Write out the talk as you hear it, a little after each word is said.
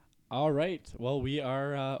All right. Well,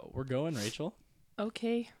 we're going, Rachel.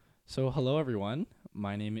 Okay. So, hello everyone.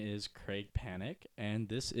 My name is Craig Panic, and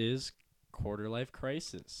this is Quarter Life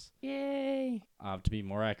Crisis. Yay. To be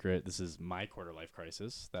more accurate, this is my quarter life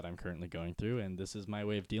crisis that I'm currently going through, and this is my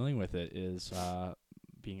way of dealing with it. Is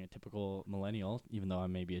being a typical millennial, even though I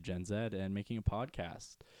may be a Gen Z, and making a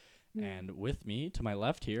podcast. And with me, to my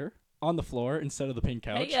left here, on the floor instead of the pink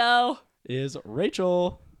couch, Heyo. is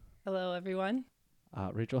Rachel. Hello, everyone.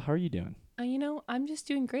 Rachel, how are you doing? I'm just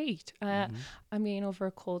doing great. Mhm. I'm getting over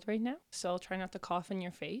a cold right now, so I'll try not to cough in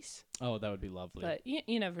your face. Oh, that would be lovely. But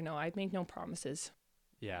you never know. I make no promises.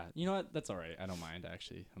 Yeah, you know what? That's all right. I don't mind,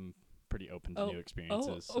 actually. I'm pretty open to new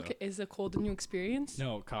experiences. Oh, okay. Is a cold a new experience? So.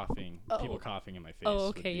 No, coughing. Oh. People coughing in my face. Oh,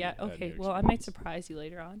 would okay. be Yeah. a Okay. new Well, I might experience. surprise you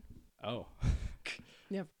later on. Oh.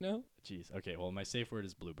 Never know. Jeez. Okay, well, my safe word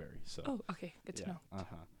is blueberry. So. Oh, okay. Good to know.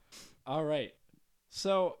 Uh-huh. All right.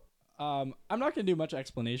 So, I'm not going to do much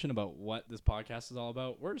explanation about what this podcast is all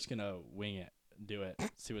about. We're just going to wing it, do it,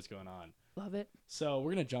 see what's going on. Love it. So,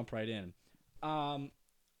 we're going to jump right in. I'm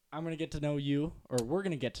going to get to know you, or we're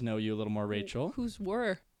going to get to know you a little more, Rachel. Who's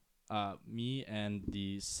were? Me and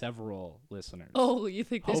the several listeners. Oh, you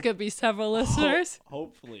think there's going to be several listeners?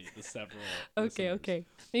 Hopefully, the several Okay, listeners. okay.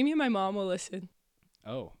 Maybe my mom will listen.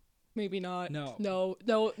 Oh. Maybe not. No. No.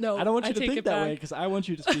 I don't want you to take think it that back. way because I want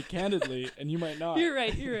you to speak candidly, and you might not. You're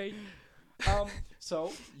right.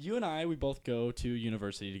 So, you and I, we both go to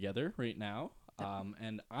university together right now.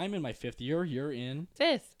 And I'm in my 5th year. You're in.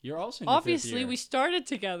 5th. You're also in your 5th Obviously, year. we started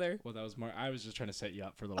together. Well, that was more. I was just trying to set you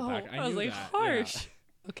up for a little Oh, back. I was knew like, that, harsh.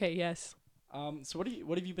 yeah. Okay, yes. So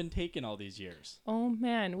what have you been taking all these years? Oh,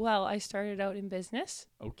 man. Well, I started out in business.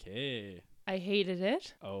 Okay. I hated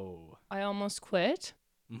it. Oh. I almost quit.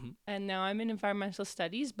 Mm-hmm. And now I'm in environmental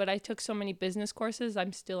studies, but I took so many business courses,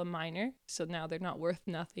 I'm still a minor. So now they're not worth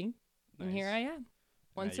nothing. Nice. And here I am.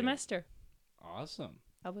 One Now you're- semester. Awesome.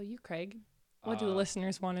 How about you, Craig? What do the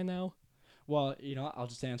listeners want to know? Well, I'll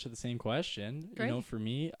just answer the same question. Great. For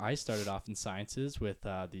me, I started off in sciences with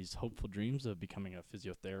these hopeful dreams of becoming a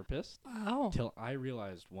physiotherapist Wow. till I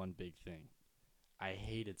realized one big thing. I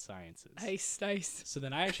hated sciences. Nice. So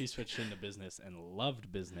then I actually switched into business and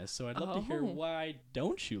loved business. So I'd love to hear, Oh. why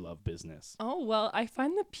don't you love business? Oh, well, I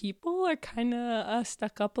find the people are kind of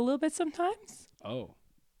stuck up a little bit sometimes. Oh.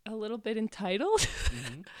 A little bit entitled.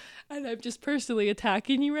 Mm-hmm. And I'm just personally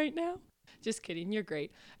attacking you right now. Just kidding. You're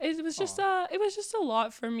great. It was just a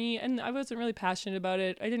lot for me, and I wasn't really passionate about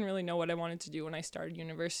it. I didn't really know what I wanted to do when I started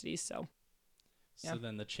university. So So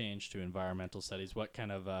then the change to environmental studies, what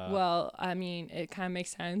kind of well, I mean, it kind of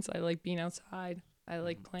makes sense. I like being outside. I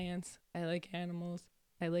like plants. I like animals.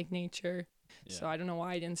 I like nature. yeah. So I don't know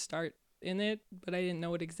why I didn't start in it, but I didn't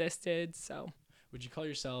know it existed. So Would you call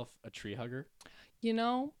yourself a tree hugger?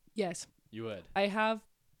 yes, You would. I have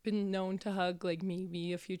been known to hug like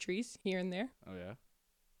maybe a few trees here and there. Oh yeah.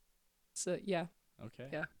 So yeah, Okay.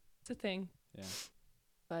 Yeah. it's a thing. Yeah.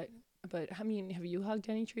 But I mean, have you hugged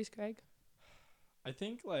any trees, Greg? I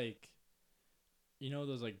think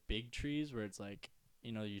those like big trees where it's like,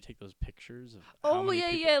 you take those pictures of how Oh many yeah,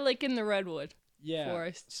 people- yeah, like in the redwood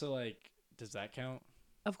forest. So like, does that count?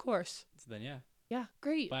 Of course. So then yeah. Yeah,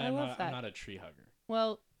 great. But I love that. I'm not a tree hugger.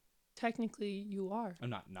 Well, technically you are. I'm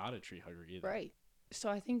not a tree hugger either. Right. So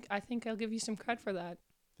I think I'll give you some credit for that.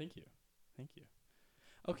 Thank you.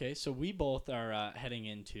 Okay, so we both are heading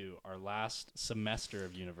into our last semester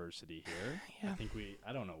of university here. Yeah.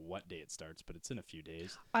 I don't know what day it starts, but it's in a few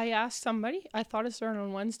days. I asked somebody. I thought it started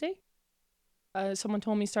on Wednesday. Someone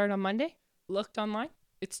told me it started on Monday. Looked online.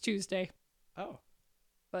 It's Tuesday. Oh.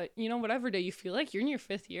 But whatever day you feel like, you're in your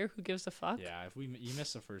 5th year. Who gives a fuck? Yeah, if you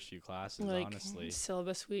miss the first few classes, Like honestly,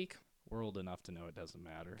 syllabus week. we're old enough to know it doesn't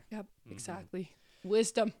matter. Yep. Mhm. Exactly.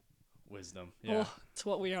 Wisdom. Yeah. Oh, it's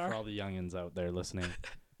what we For are. all the youngins out there listening.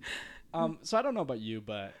 So I don't know about you,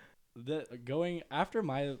 but going after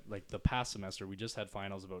the past semester, we just had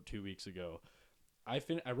finals about 2 weeks ago. I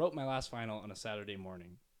wrote my last final on a Saturday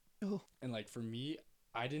morning. Oh. And for me,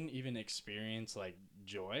 I didn't even experience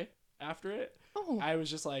joy after it. Oh. I was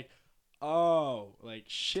just like, oh,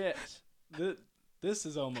 shit. This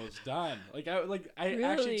is almost done. I actually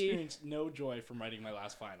Really? experienced no joy from writing my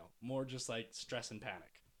last final. More just stress and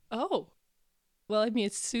panic. Oh. Well, I mean,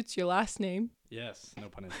 it suits your last name. Yes, no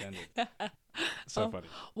pun intended. So funny.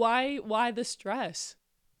 Why the stress?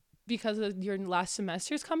 Because of your last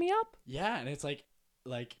semester's coming up? Yeah, and it's like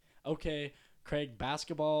okay, Craig,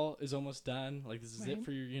 basketball is almost done. This is it Right.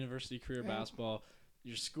 for your university career. Right. Basketball.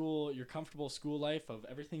 Your comfortable school life of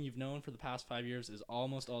everything you've known for the past 5 years is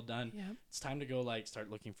almost all done. Yeah. It's time to go start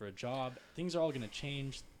looking for a job. Things are all going to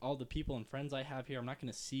change. All the people and friends I have here, I'm not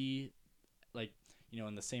going to see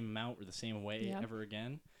in the same amount or the same way Yeah. ever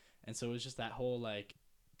again. And so it was just that whole like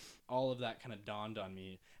all of that kind of dawned on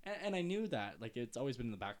me. And I knew that like it's always been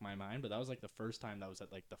in the back of my mind, but that was like the first time that was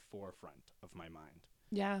at like the forefront of my mind.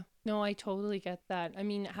 Yeah. No, I totally get that. I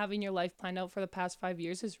mean, having your life planned out for the past 5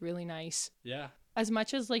 years is really nice. Yeah. As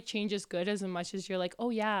much as like change is good, as much as you're like, oh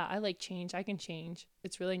yeah, I like change, I can change.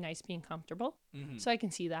 It's really nice being comfortable. Mm-hmm. So I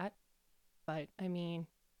can see that. But I mean,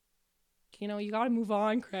 you got to move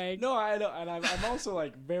on, Craig. No, I know, and I'm also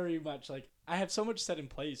like very much like I have so much set in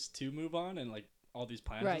place to move on and like all these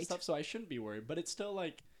plans and Right. stuff, so I shouldn't be worried. But it's still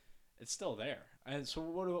like it's still there. And so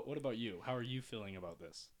what about you? How are you feeling about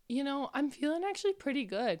this? I'm feeling actually pretty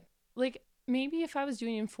good. Like maybe if I was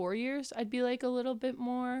doing it in 4 years, I'd be like a little bit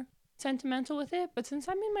more sentimental with it. But since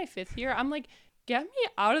I'm in my 5th year, I'm like, get me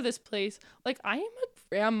out of this place. Like I am a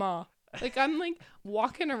grandma. Like I'm like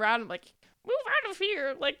walking around, I'm like, move out of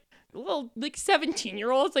here. Like little like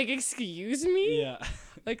 17-year-olds, like excuse me. Yeah.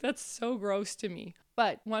 Like that's so gross to me.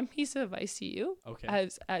 But one piece of advice to you, Okay.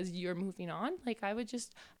 as you're moving on, like I would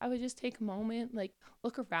just take a moment, like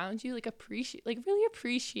look around you, like really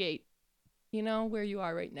appreciate, where you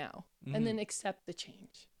are right now, and then accept the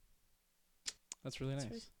change. That's really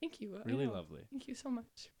nice. Thank you. Really lovely. Thank you so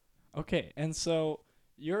much. Okay, and so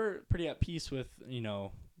you're pretty at peace with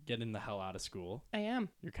getting the hell out of school. I am.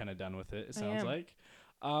 You're kind of done with it. It I sounds am. like.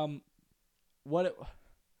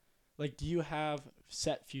 Like, do you have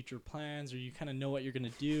set future plans, or you kind of know what you're gonna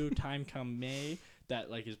do time come May that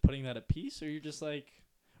like is putting that at peace, or you're just like,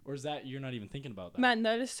 or is that you're not even thinking about that? Man,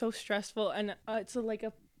 that is so stressful, and it's like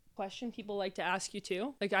a question people like to ask you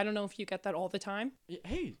too. Like I don't know if you get that all the time.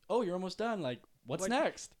 Hey, oh, you're almost done. Like, what's What-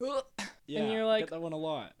 next? Yeah, you're like- get that one a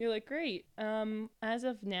lot. You're like, great. As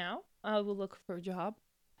of now, I will look for a job,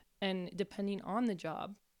 and depending on the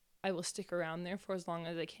job, I will stick around there for as long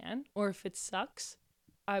as I can. Or if it sucks,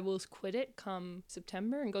 I will quit it come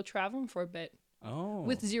September and go traveling for a bit Oh,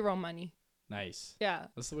 with zero money. nice. Yeah,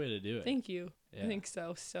 That's the way to do it. thank you. Yeah. I think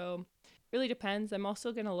so. So, really depends. I'm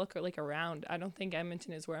also gonna look like around. I don't think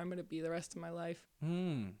Edmonton is where I'm gonna be the rest of my life.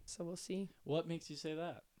 So we'll see. What makes you say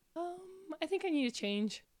that? I think I need to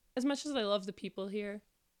change. As much as I love the people here,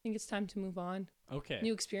 I think it's time to move on. Okay.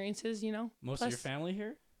 New experiences, Most of your Plus- family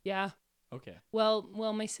here? Yeah. Okay. Well,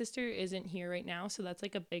 my sister isn't here right now, so that's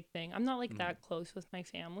like a big thing. I'm not like Mhm. that close with my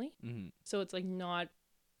family, Mm-hmm. so it's like not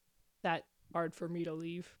that hard for me to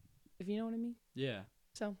leave, if you know what I mean. Yeah.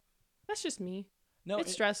 So that's just me. No,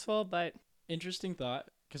 It's stressful, but interesting thought,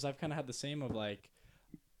 because I've kind of had the same of like,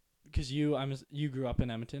 because you grew up in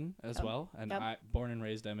Edmonton as Yep. well, and Yep. I born and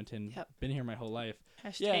raised Edmonton, Yep. been here my whole life.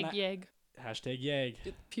 hashtag and yeg. Hashtag Yeg.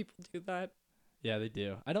 Did people do that? Yeah, they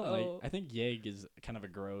do. I don't Oh. like. I think Yeg is kind of a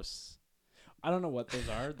gross. I don't know what those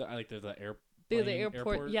are. I like the airport. The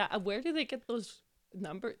airport. Yeah. Where do they get those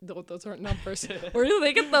numbers? Those aren't numbers. Where do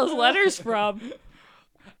they get those letters from?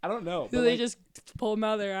 I don't know. Do but, they like, just pull them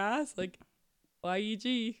out of their ass? Like,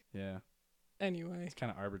 YEG. Yeah, Anyway. it's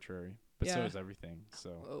kind of arbitrary, but so Yeah. is everything. So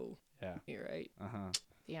Oh, yeah. you're right.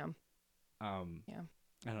 Damn. Yeah.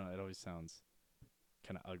 I don't know. It always sounds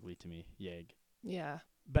kind of ugly to me. Yeg. Yeah.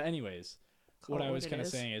 But anyways, Call what it I was it kind of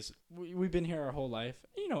is. saying is we've been here our whole life.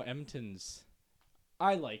 Edmonton's.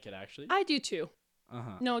 I like it actually. I do too.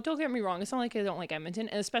 Uh-huh. No, don't get me wrong. It's not like I don't like Edmonton,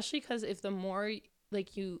 and especially because if the more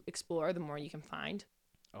like you explore, the more you can find.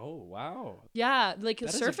 Oh wow. Yeah, like That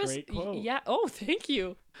is a surface. great quote. Yeah. Oh, thank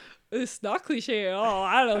you. It's not cliche at all.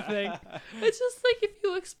 I don't think. It's just like if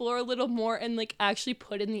you explore a little more and like actually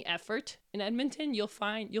put in the effort in Edmonton, you'll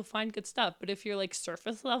find good stuff. But if you're like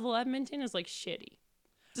surface level Edmonton is like shitty.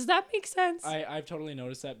 Does that make sense? I've totally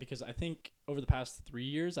noticed that because I think over the past 3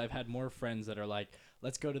 years I've had more friends that are like,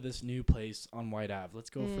 let's go to this new place on White Ave. Let's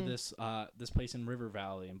go for this place in River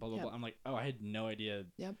Valley and blah blah Yep. blah. I'm like, oh, I had no idea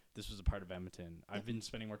Yep. this was a part of Edmonton. I've been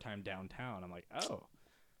spending more time downtown. I'm like, oh,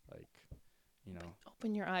 like,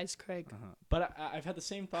 Open your eyes, Craig. But I've had the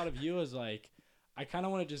same thought of you as like, I kind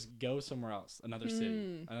of want to just go somewhere else, another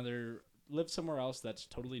city, live somewhere else that's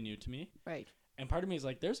totally new to me. Right. And part of me is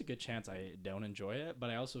like, there's a good chance I don't enjoy it, but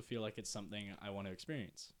I also feel like it's something I want to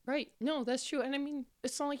experience. Right. No, that's true. And I mean,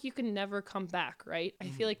 it's not like you can never come back, right? I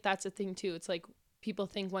feel like that's a thing too. It's like people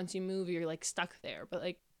think once you move, you're like stuck there. But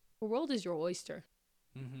like, the world is your oyster.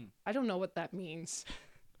 Mm-hmm. I don't know what that means,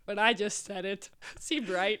 but I just said it. Seemed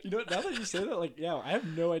right. Now that you say that, like, yeah, I have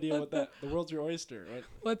no idea what the world's your oyster.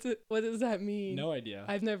 What does that mean? No idea.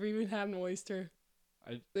 I've never even had an oyster.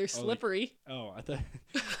 They're like- slippery. I thought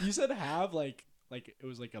you said have like it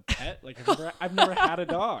was like a pet. Like I've never had a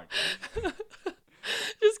dog.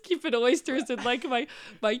 Just keeping oysters in like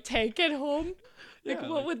my tank at home. Like Yeah, what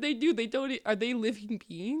like- would they do? They don't. Are they living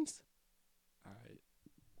beings?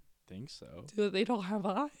 think so. They don't have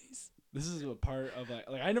eyes. This is a part of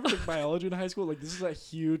like I never took biology in high school. Like this is a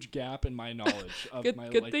huge gap in my knowledge of Good, my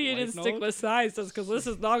good like thing you life didn't knowledge. stick with science, because this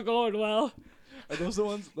is not going well. Are those the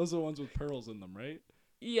ones? Those are the ones with pearls in them, right?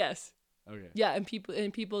 Yes. Okay. Yeah, and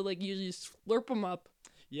people like usually just slurp them up.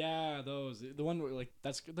 Yeah, those. The one where like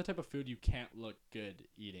that's the type of food you can't look good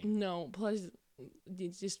eating. No, plus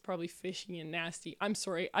it's just probably fishy and nasty. I'm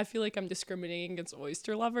sorry. I feel like I'm discriminating against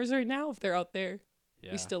oyster lovers right now. If they're out there,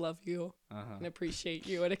 Yeah. we still love you and appreciate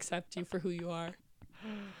you and accept you for who you are.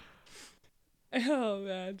 Oh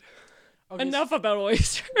man. Okay, Enough about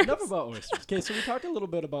oysters. Enough about oysters. Okay, so we talked a little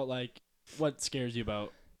bit about like what scares you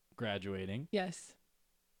about graduating, Yes.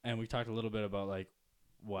 and we talked a little bit about like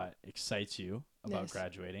what excites you about Yes.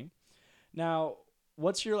 graduating. Now,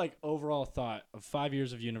 what's your like overall thought of 5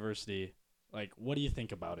 years of university? Like, what do you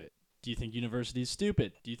think about it? Do you think university is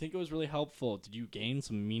stupid? Do you think it was really helpful? Did you gain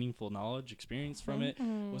some meaningful knowledge, experience from it?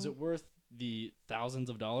 Was it worth the thousands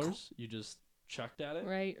of dollars you just chucked at it?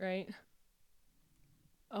 Right.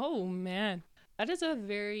 Oh man, that is a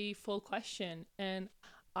very full question, and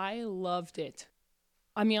I loved it.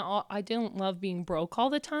 I mean, I didn't love being broke all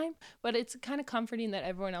the time, but it's kind of comforting that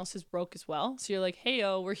everyone else is broke as well. So you're like, hey,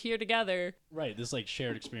 we're here together. Right, this like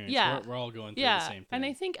shared experience. Yeah. We're all going through the same thing. And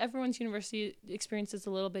I think everyone's university experience is a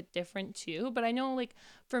little bit different too. But I know, like,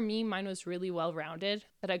 for me, mine was really well rounded,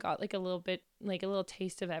 that I got like a little bit, like a little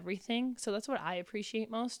taste of everything. So that's what I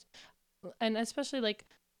appreciate most. And especially, like,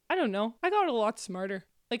 I don't know, I got a lot smarter.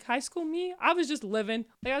 Like, high school me, I was just living.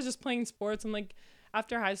 Like, I was just playing sports. And, like,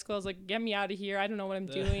 after high school, I was like, get me out of here. I don't know what I'm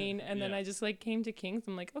doing. And then I just, like, came to King's.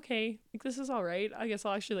 I'm like, okay, like, this is all right. I guess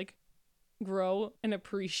I'll actually, like, grow and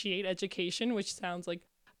appreciate education, which sounds like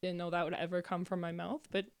I didn't know that would ever come from my mouth.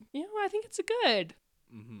 But, you know, I think it's good.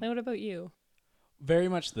 Like, what about you? Very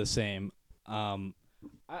much the same.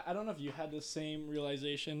 I don't know if you had the same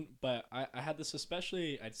realization, but I had this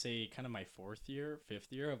especially, I'd say, kind of my fifth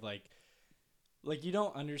year of like you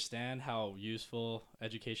don't understand how useful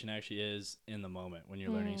education actually is in the moment when you're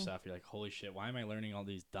learning stuff. You're like, holy shit, why am I learning all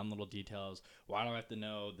these dumb little details? Why do I have to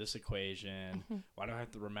know this equation? Why do I have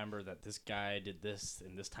to remember that this guy did this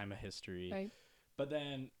in this time of history? Right. But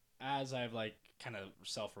then as I've like kind of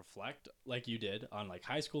self-reflect like you did on like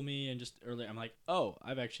high school me and just earlier, I'm like, oh,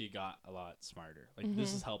 I've actually got a lot smarter. Like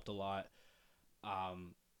this has helped a lot.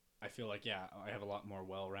 I feel like, yeah, I have a lot more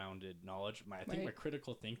well-rounded knowledge. I think my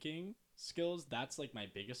critical thinking skills, that's like my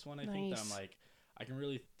biggest one. I think that I'm like, I can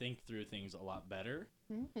really think through things a lot better.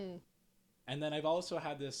 And then I've also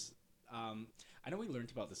had this, I know we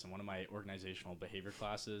learned about this in one of my organizational behavior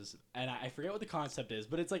classes, and I forget what the concept is,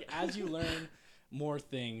 but it's like as you learn more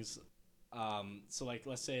things, so like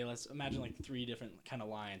let's imagine like 3 different kind of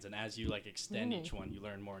lines, and as you like extend each one, you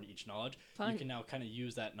learn more in each knowledge. You can now kind of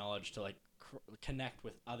use that knowledge to like connect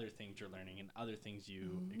with other things you're learning and other things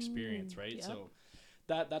you experience, right? Yep. So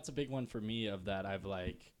that's a big one for me, of that I've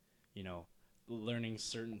like, you know, learning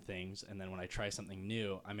certain things, and then when I try something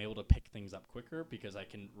new, I'm able to pick things up quicker because I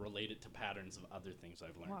can relate it to patterns of other things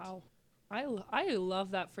I've learned. Wow. I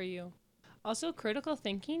love that for you. Also, critical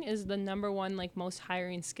thinking is the number one, like, most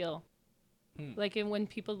hiring skill. Like, when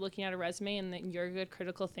people looking at a resume and that you're a good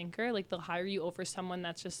critical thinker, like, they'll hire you over someone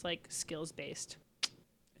that's just like skills based.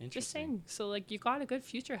 Just saying. So, like, you got a good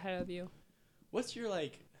future ahead of you. What's your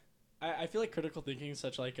like? I feel like critical thinking is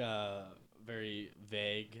such like a very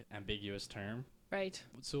vague, ambiguous term. Right.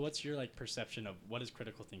 So what's your like perception of what does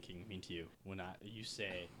critical thinking mean to you when you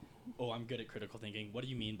say, oh, I'm good at critical thinking? What do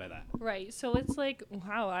you mean by that? Right. So it's like,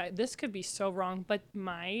 wow, this could be so wrong. But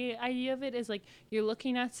my idea of it is like you're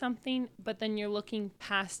looking at something, but then you're looking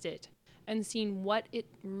past it and seeing what it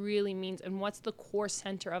really means and what's the core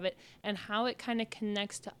center of it and how it kind of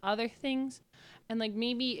connects to other things. And like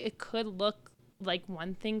maybe it could look like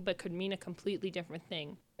one thing, but could mean a completely different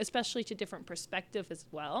thing, especially to different perspective as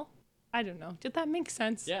well. I don't know. Did that make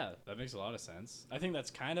sense? Yeah, that makes a lot of sense. I think that's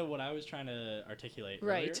kind of what I was trying to articulate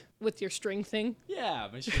Right. earlier. With your string thing. Yeah.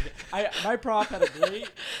 My prof had a great,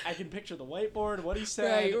 I can picture the whiteboard, what he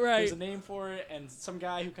said. Right. There's a name for it, and some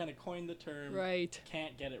guy who kind of coined the term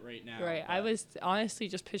can't get it right now. Right. I was honestly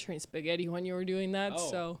just picturing spaghetti when you were doing that,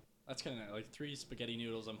 so. That's kind of like 3 spaghetti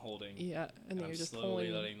noodles I'm holding. Yeah, and then you're just slowly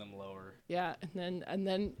pulling letting them lower. Yeah, and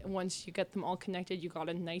then once you get them all connected, you got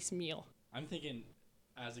a nice meal. I'm thinking,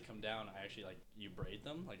 as they come down, I actually you braid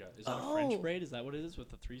them is that a French braid? Is that what it is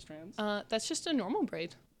with the 3 strands? That's just a normal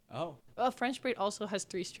braid. Oh. A French braid also has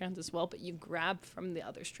 3 strands as well, but you grab from the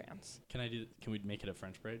other strands. Can we make it a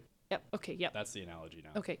French braid? Yep. Okay. Yep. That's the analogy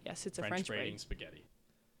now. Okay. Yes, it's a French braiding braid. spaghetti.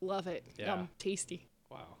 Love it. Yeah. Tasty.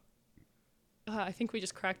 Wow. I think we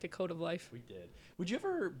just cracked a code of life. We did. Would you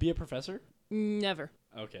ever be a professor? Never.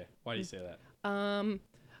 Okay. Why do you say that?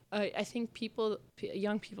 I think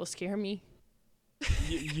young people scare me.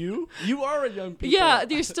 You are a young people. Yeah,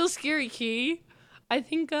 they're still scary, Key. I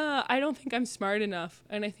don't think I'm smart enough,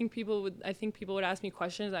 and I think people would ask me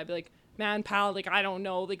questions. I'd be like, man, pal, like I don't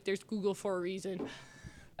know, like there's Google for a reason,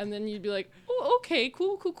 and then you'd be like, oh, okay,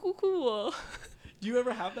 cool. Do you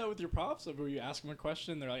ever have that with your props, where you ask them a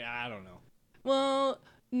question, they're like, I don't know? Well,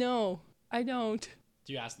 no, I don't.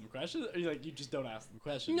 Do you ask them questions, or you just don't ask them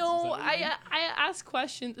questions? No, I ask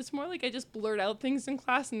questions. It's more like I just blurt out things in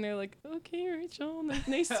class, and they're like, okay, Rachel,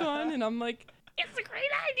 nice one, and I'm like, it's a great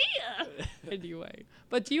idea. Anyway,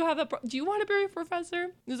 but do you want to be a professor?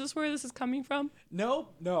 Is this where this is coming from? No.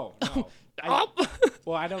 Well,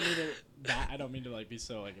 I don't mean to. I don't mean to like be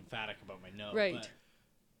so like emphatic about my no. Right. But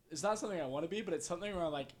it's not something I want to be, but it's something where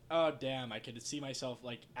I'm like, oh damn, I could see myself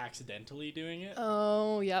like accidentally doing it.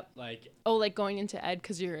 Oh, yep. Like going into ed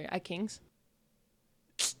because you're at King's.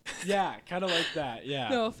 Yeah, kind of like that. Yeah.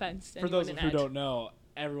 No offense. For those who don't know,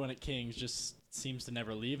 everyone at King's just seems to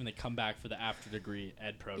never leave, and they come back for the after degree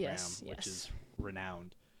ed program, which is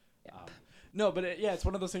renowned. Yep. No, but it's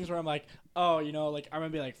one of those things where I'm like, oh, like I'm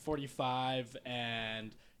gonna be like 45,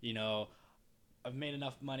 and I've made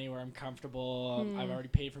enough money where I'm comfortable. I've already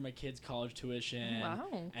paid for my kids' college tuition.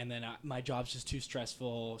 Wow. And then my job's just too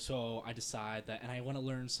stressful, so I decide that, and I want to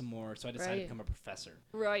learn some more, so I decide to become a professor.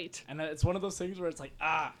 Right. And it's one of those things where it's like,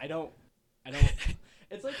 I don't.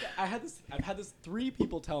 It's like I've had this 3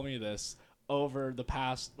 people tell me this over the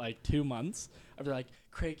past like 2 months. I'd be like,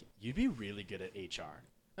 Craig, you'd be really good at HR.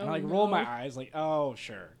 And I roll my eyes like, oh,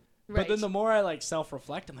 sure. Right. But then the more I like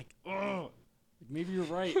self-reflect, I'm like, oh, maybe you're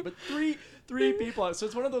right. But three people. So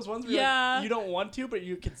it's one of those ones where like, you don't want to, but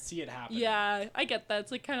you can see it happen. Yeah, I get that.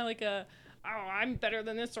 It's like kind of like I'm better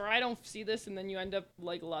than this, or I don't see this, and then you end up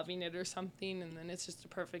like loving it or something, and then it's just a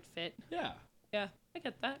perfect fit. Yeah. Yeah, I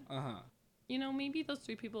get that. Uh-huh. Maybe those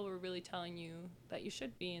 3 people were really telling you that you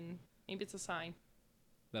should be, and maybe it's a sign.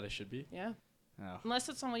 That I should be? Yeah. Oh. Unless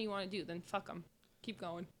it's something you want to do, then fuck them. Keep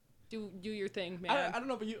going. Do your thing, man. I don't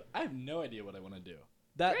know, but I have no idea what I want to do.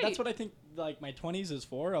 That's what I think like my 20s is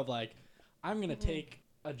for, of like I'm going to take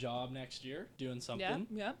a job next year doing something.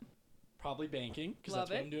 Yeah. Probably banking, because that's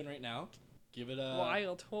what I'm doing right now. Give it a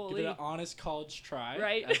wild, holy. Give it an honest college try,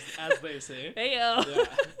 right? As they say. Heyo. Yeah.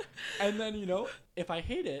 And then if I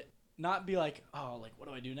hate it, not be like, oh, like what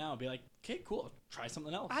do I do now? Be like, okay, cool, try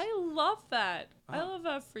something else. I love that. I love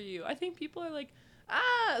that for you. I think people are like,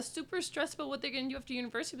 super stressed about what they're gonna do after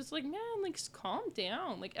university. But it's like, man, like calm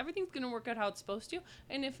down. Like everything's gonna work out how it's supposed to.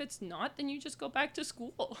 And if it's not, then you just go back to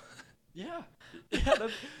school. Yeah.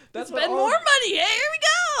 That's spend more money. Hey, here we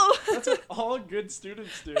go. That's what all good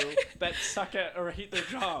students do that suck at or hate their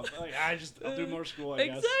job. Like I'll do more school, I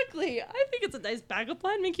guess. Exactly. I think it's a nice backup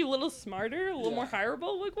plan. Make you a little smarter, a little more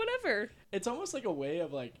hireable, like whatever. It's almost like a way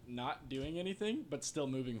of like not doing anything but still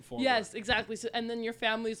moving forward. Yes, exactly. So and then your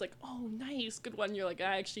family's like, oh, nice, good one. You're like,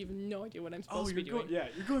 I actually have no idea what I'm supposed to be doing.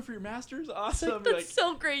 You're going for your master's? Awesome. That's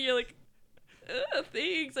so great. You're like,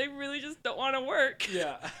 thanks. I really just don't want to work.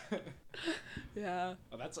 Yeah. Yeah.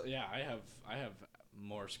 I have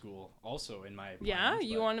more school also in my plans. Yeah,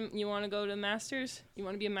 you want to go to masters? You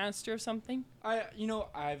want to be a master of something?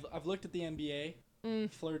 I've looked at the MBA,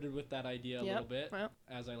 flirted with that idea a little bit,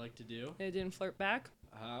 as I like to do. It didn't flirt back?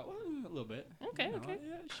 Well, a little bit. Okay.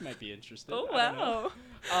 Yeah, she might be interested. Oh,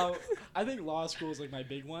 wow. I think law school is like my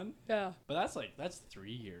big one. Yeah. But that's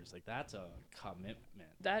 3 years. Like that's a commitment.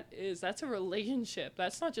 That's a relationship.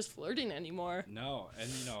 That's not just flirting anymore. No,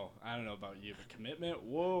 and I don't know about you, but commitment,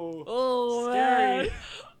 whoa. Oh, scary. Man.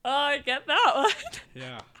 Oh, I get that one.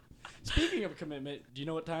 Yeah. Speaking of commitment, do you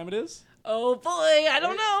know what time it is? Oh boy, I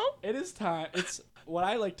don't know. It is time. It's what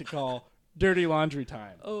I like to call dirty laundry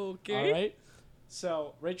time. Okay. All right.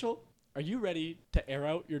 So, Rachel, are you ready to air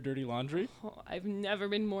out your dirty laundry? Oh, I've never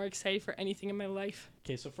been more excited for anything in my life.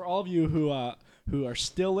 Okay, so for all of you who are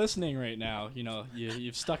still listening right now,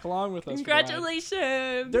 you've stuck along with us.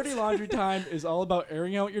 Congratulations! Dirty laundry time is all about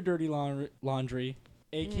airing out your dirty laundry,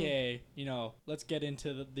 aka let's get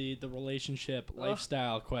into the relationship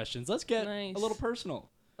lifestyle questions. Let's get a little personal.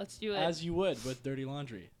 Let's do it. As you would with dirty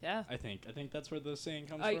laundry. Yeah. I think that's where the saying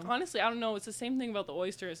comes from. Honestly, I don't know. It's the same thing about the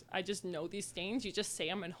oysters. I just know these stains. You just say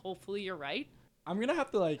them and hopefully you're right. I'm going to have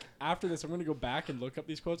to after this, I'm going to go back and look up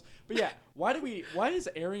these quotes. But yeah, why is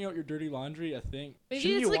airing out your dirty laundry a thing? Maybe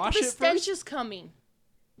Shouldn't it's you wash the it stench first? is coming.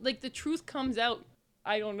 Like the truth comes out.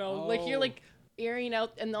 I don't know. Like you're like airing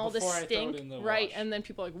out and all this stink. Right. Wash. And then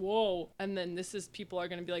people are like, whoa. And then people are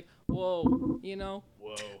going to be like, whoa,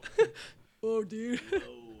 Whoa. Oh, dude. Whoa.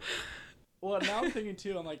 Well, now I'm thinking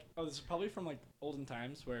too. I'm like, oh, this is probably from like olden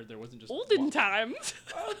times where there wasn't just Olden times.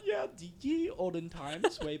 Yeah, the olden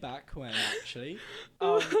times, way back when actually,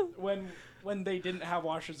 when they didn't have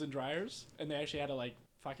washers and dryers and they actually had to like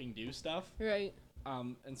fucking do stuff. Right.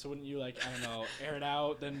 And so wouldn't you like, I don't know, air it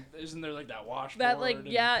out? Then isn't there like that washboard? That like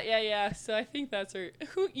yeah. So I think that's her.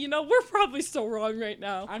 We're probably so wrong right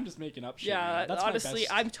now. I'm just making up shit. Yeah, man. That's honestly, my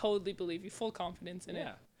best. I'm totally believe you. Full confidence in it.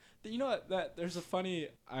 You know what? That there's a funny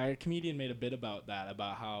comedian made a bit about that,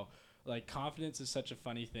 about how like confidence is such a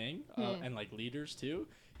funny thing, and like leaders too.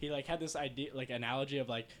 He like had this idea, like analogy of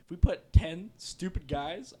like if we put 10 stupid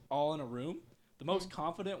guys all in a room, the most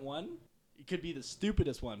confident one, it could be the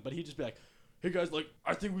stupidest one, but he'd just be like, "Hey guys, like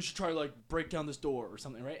I think we should try to like break down this door or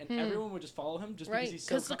something," right? And everyone would just follow him just because he's so.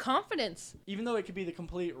 Because the confidence. Even though it could be the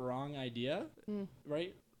complete wrong idea,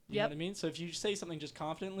 right? You know what I mean? So if you say something just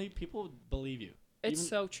confidently, people believe you. It's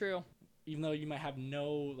so true. Even though you might have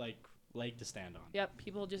no like leg to stand on. Yep,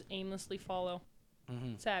 people just aimlessly follow.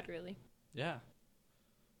 Sad, really. Yeah.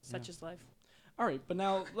 Such is life. All right, but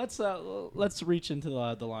now let's reach into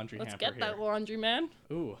the laundry hamper. Let's get that laundry, man.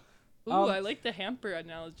 Ooh. I like the hamper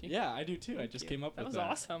analogy. Yeah, I do too. I just came up with that. That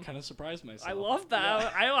was awesome. Kind of surprised myself. I love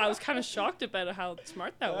that. Yeah. I was kind of shocked about how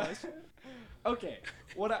smart that was. Okay,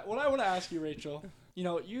 what I want to ask you, Rachel. You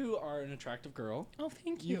know, you are an attractive girl. Oh,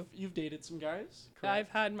 thank you. You've dated some guys. Correct? I've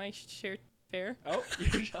had my share fair. Oh,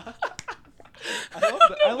 I don't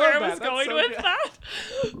know where I was going so with good. that.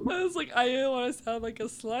 I was like, I didn't want to sound like a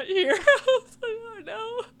slut here. I was like, oh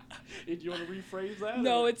no. Do you want to rephrase that?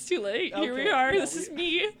 No, it's too late. Here we are. This is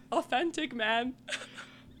me, authentic man.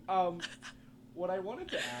 What I wanted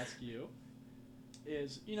to ask you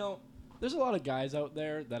is, there's a lot of guys out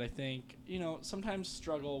there that I think, sometimes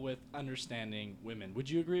struggle with understanding women. Would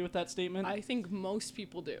you agree with that statement? I think most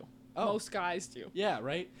people do. Oh. Most guys do. Yeah,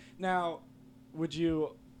 right? Now, do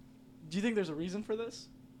you think there's a reason for this?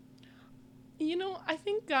 I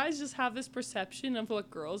think guys just have this perception of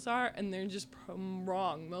what girls are, and they're just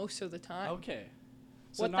wrong most of the time. Okay.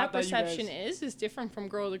 So what that perception is different from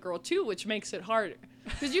girl to girl, too, which makes it harder.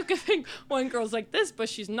 Because you could think one girl's like this, but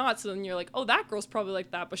she's not, so then you're like, oh, that girl's probably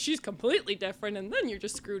like that, but she's completely different, and then you're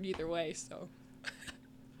just screwed either way, so...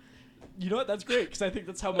 You know what? That's great, because I think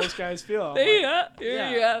that's how most guys feel.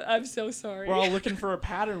 Yeah. I'm so sorry. We're all looking for a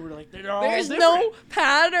pattern. We're like, they're all There's different. no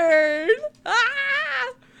pattern.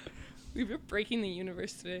 Ah! We've been breaking the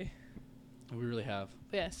universe today. We really have.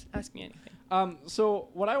 But yes, ask me anything. So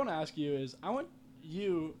what I want to ask you is, I want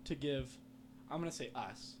you to give, I'm going to say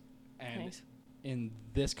us. And nice. In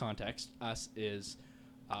this context, us is,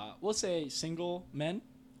 we'll say single men.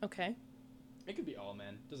 Okay. It could be all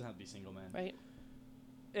men. It doesn't have to be single men. Right.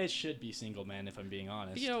 It should be single men, if I'm being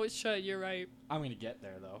honest. It should. You're right. I'm going to get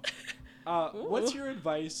there, though. What's your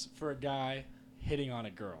advice for a guy hitting on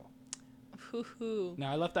a girl? Hoo-hoo.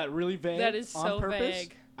 Now, I left that really vague. That is on so purpose.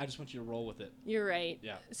 vague. I just want you to roll with it. You're right.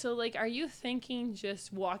 Yeah. So, are you thinking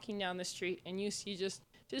just walking down the street and you see just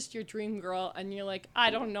your dream girl and you're like, I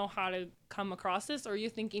don't know how to come across this? Or are you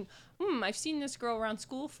thinking, I've seen this girl around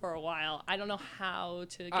school for a while. I don't know how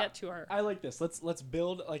to get to her. I like this. Let's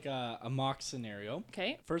build like a mock scenario.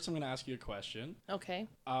 Okay. First, I'm going to ask you a question. Okay.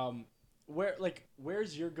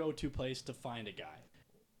 Where's your go-to place to find a guy?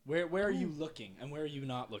 Where are you looking, and where are you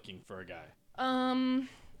not looking for a guy?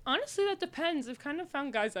 Honestly, that depends. I've kind of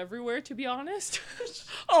found guys everywhere, to be honest.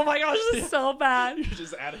 Oh my gosh, this is so bad. You're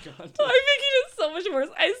just adding on to I'm making it so much worse.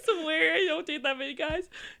 I swear I don't date that many guys.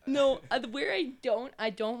 No, where I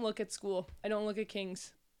don't look at school. I don't look at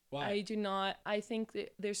Kings. Why? I do not. I think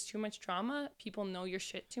that there's too much drama. People know your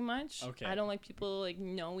shit too much. Okay. I don't like people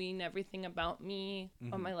knowing everything about me,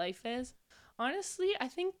 what my life is. Honestly, I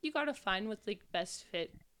think you gotta find what's best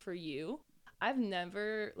fit for you. I've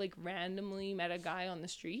never randomly met a guy on the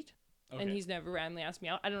street, and he's never randomly asked me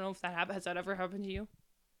out. I don't know if that happened. Has that ever happened to you?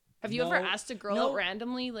 Have you ever asked a girl out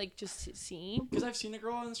randomly, just seeing? Because I've seen a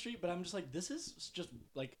girl on the street, but I'm just like, this is just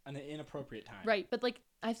an inappropriate time. Right, but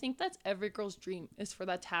I think that's every girl's dream is for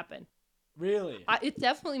that to happen. Really? It's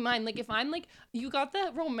definitely mine. If I'm you got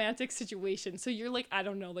that romantic situation, so you're I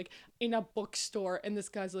don't know, in a bookstore, and this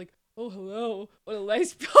guy's like, oh, hello, what a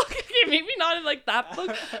nice book. Okay, maybe not in that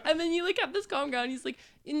book. And then you have this calm ground. He's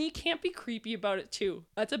and you can't be creepy about it too.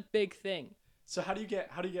 That's a big thing. So how do you get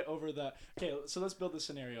over the? Okay, so let's build the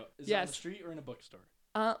scenario. Is it on the street or in a bookstore?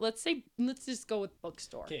 Let's just go with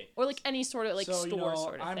bookstore. Okay. Or any sort of store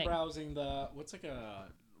sort of I'm thing. browsing what's a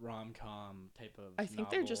rom-com type of I think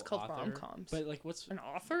they're just called author? rom-coms. But what's an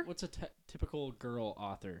author? What's a typical girl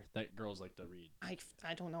author that girls like to read? I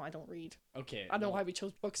don't know. I don't read. Okay. I don't know why we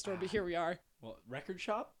chose bookstore, but here we are. Well, record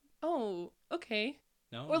shop? Oh, okay.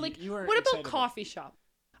 No. Or you weren't what about excited coffee shop?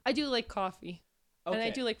 I do like coffee. Okay. And I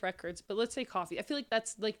do like records, but let's say coffee. I feel like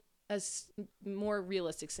that's like a more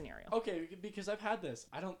realistic scenario. Okay, because I've had this.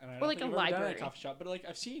 I don't Or like think a I've ever done it library. at a coffee shop, but like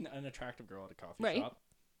I've seen an attractive girl at a coffee Right. shop,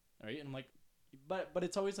 right? And I'm like, but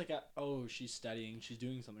it's always like oh, she's studying, she's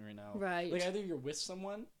doing something right now. Right. Like either you're with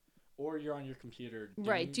someone, or you're on your computer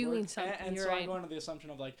doing work. something. And you're so right. I'm going to the assumption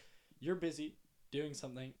of like, you're busy doing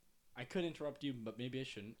something. I could interrupt you, but maybe I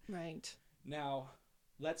shouldn't. Right. Now,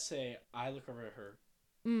 let's say I look over at her.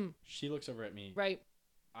 She looks over at me. Right.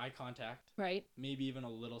 Eye contact. Right. Maybe even a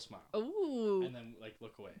little smile. Ooh. And then like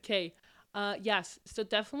look away. Okay. Yes. So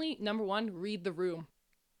definitely number one, read the room.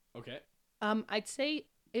 Okay. I'd say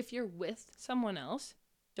if you're with someone else,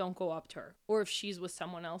 don't go up to her. Or if she's with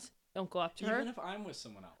someone else, don't go up to her. Even if I'm with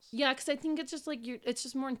someone else. Yeah, because I think it's just like it's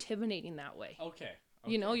just more intimidating that way. Okay.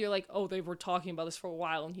 You know, you're like, oh, they were talking about this for a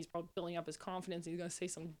while, and he's probably building up his confidence. And he's gonna say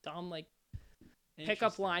some dumb like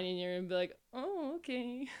pickup line, and you're gonna be like, oh,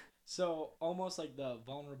 okay. So almost like the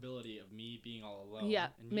vulnerability of me being all alone. Yeah,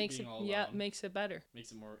 and makes being it all alone makes it better.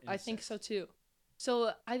 Makes it more innocent. I think so too.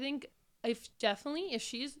 So I think if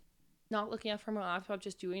she's not looking at from her laptop,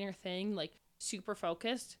 just doing her thing, like super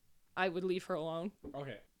focused, I would leave her alone.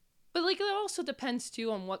 Okay. But like it also depends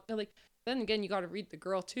too on what like. Then again, you got to read the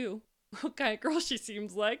girl too. What kind of girl she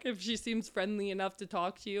seems like, if she seems friendly enough to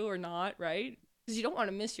talk to you or not, right? Because you don't want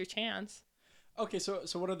to miss your chance. Okay, so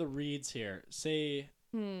what are the reads here? Say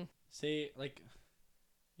like,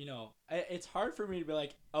 you know, it's hard for me to be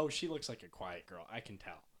like, oh, she looks like a quiet girl. I can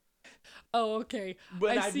tell. Oh, okay.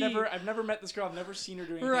 But I've never met this girl. I've never seen her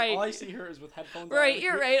doing anything. Right. All I see her is with headphones. Right, on.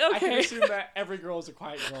 you're right. Okay. I can assume that every girl is a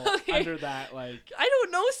quiet girl under that. Like, I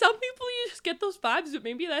don't know. Some people you just get those vibes, but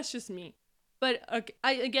maybe that's just me. But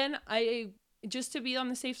I just to be on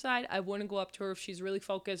the safe side, I wouldn't go up to her if she's really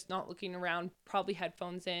focused, not looking around, probably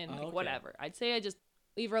headphones in, like whatever. I'd say I just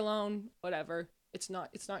leave her alone, whatever. It's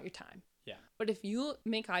not your time. Yeah. But if you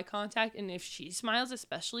make eye contact and if she smiles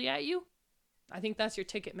especially at you, I think that's your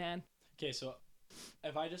ticket, man. Okay, so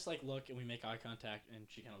if I just like look and we make eye contact and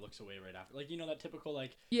she kind of looks away right after, like, you know, that typical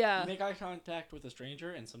like, you make eye contact with a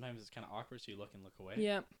stranger and sometimes it's kind of awkward, so you look and look away.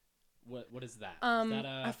 Yeah. What is that?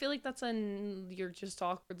 I feel like that's you're just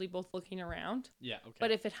awkwardly both looking around. Yeah, okay. But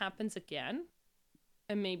if it happens again,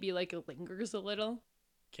 and maybe like it lingers a little.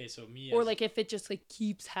 Okay, so or like if it just like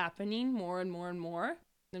keeps happening more and more and more,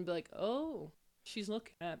 then be like, oh, she's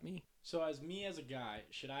looking at me. So as a guy,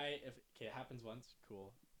 should I, it happens once,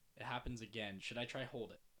 cool. It happens again, should I try hold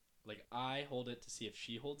it? Like I hold it to see if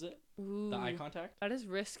she holds it? Ooh, the eye contact? That is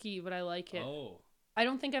risky, but I like it. Oh. I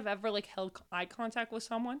don't think I've ever like held eye contact with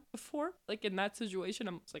someone before. Like in that situation,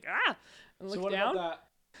 I'm just like, and look so what down. about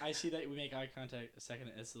that? I see that we make eye contact a second.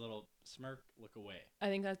 It's a little smirk, look away. I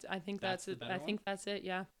think that's it. I think that's it.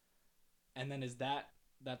 Yeah. And then is that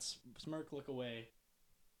smirk, look away?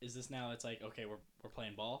 Is this now? It's like, okay, we're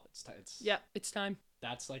playing ball. It's time.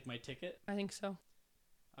 That's like my ticket. I think so.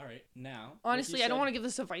 All right, now. Honestly, I don't want to give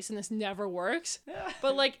this advice, and this never works.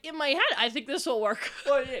 But like in my head, I think this will work.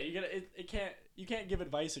 Well, yeah, you can't give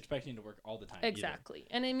advice expecting it to work all the time. Exactly. Either.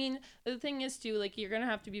 And I mean, the thing is too, like you're gonna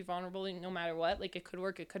have to be vulnerable no matter what. Like it could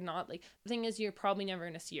work, it could not. Like the thing is, you're probably never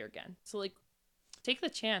gonna see her again. So like, take the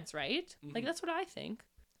chance, right? Mm-hmm. Like that's what I think.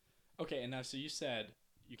 Okay, and now so you said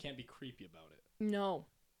you can't be creepy about it. No.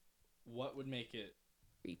 What would make it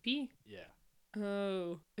creepy? Yeah.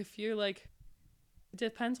 Oh, if you're like. It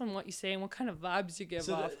depends on what you say and what kind of vibes you give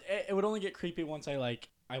off. It would only get creepy once I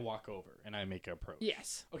walk over and I make an approach.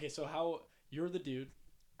 Yes. Okay, so how you're the dude,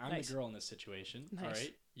 I'm nice. the girl in this situation. Nice. All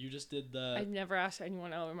right, you just did the. I've never asked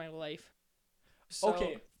anyone out in my life. So...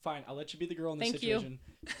 Okay, fine. I'll let you be the girl in this Thank situation.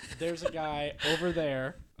 You. There's a guy over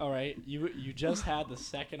there. All right, you just had the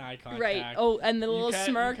second eye contact. Right. Oh, and the little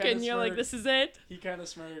smirk, and you're like, "This is it." He kind of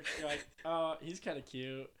smirks. You're like, "Oh, he's kind of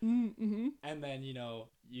cute." Mm-hmm. And then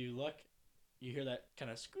you look. You hear that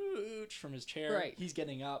kind of scooch from his chair. Right. He's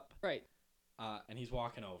getting up. Right. And he's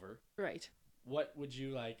walking over. Right. What would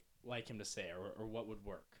you like him to say, or what would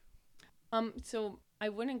work? So I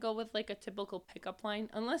wouldn't go with like a typical pickup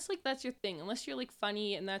line unless like that's your thing. Unless you're like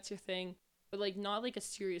funny and that's your thing, but like not like a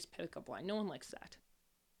serious pickup line. No one likes that.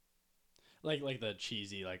 Like the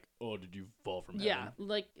cheesy oh, did you fall from heaven? Yeah,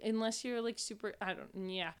 like unless you're like super.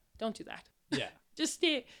 Don't do that. Yeah. Just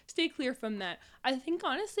stay clear from that. I think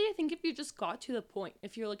honestly, if you just got to the point,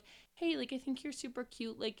 if you're like, hey, like I think you're super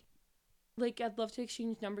cute, like I'd love to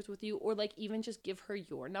exchange numbers with you, or like even just give her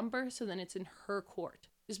your number so then it's in her court.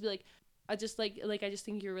 Just be like, I just I just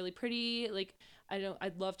think you're really pretty. Like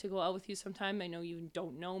I'd love to go out with you sometime. I know you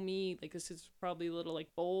don't know me. Like this is probably a little like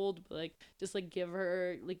bold, but like just like give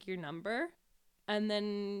her like your number, and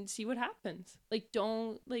then see what happens. Like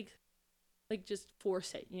don't like like just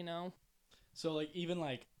force it, you know? So like even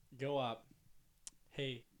like go up,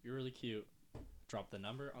 hey, you're really cute. Drop the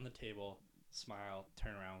number on the table, smile,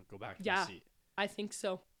 turn around, go back to the seat. I think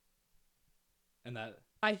so. And that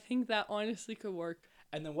I think that honestly could work.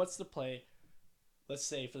 And then what's the play? Let's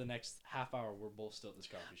say for the next half hour we're both still at this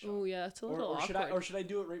coffee shop. Oh yeah, it's a little awkward. awkward. Should I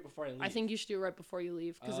do it right before I leave? I think you should do it right before you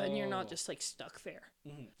leave, because then you're not just like stuck there.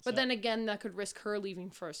 Mm-hmm. But then again, that could risk her leaving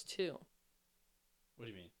first too. What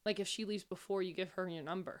do you mean? Like if she leaves before you give her your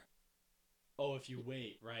number. Oh, if you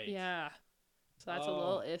wait, right? Yeah. So that's a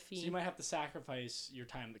little iffy. So you might have to sacrifice your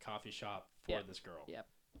time at the coffee shop for this girl. Yep.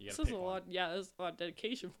 This is a lot. Yeah, there's a lot of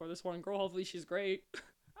dedication for this one girl. Hopefully she's great.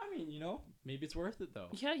 I mean, maybe it's worth it though.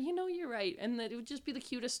 Yeah, you're right, and that it would just be the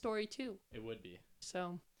cutest story too. It would be.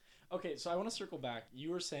 So. Okay, so I want to circle back. You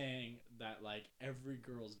were saying that like every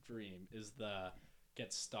girl's dream is the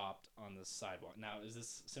get stopped on the sidewalk. Now, is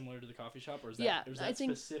this similar to the coffee shop, or is that, I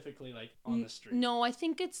think, specifically like on the street? No, I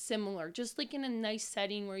think it's similar. Just like in a nice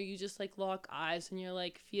setting where you just like lock eyes and you're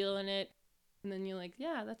like feeling it. And then you're like,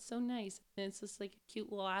 yeah, that's so nice. And it's just like a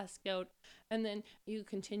cute little ask out. And then you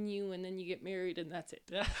continue and then you get married and that's it.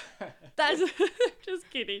 Yeah. That's just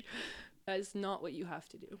kidding. That is not what you have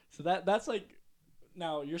to do. So that's like,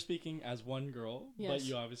 now you're speaking as one girl, yes. But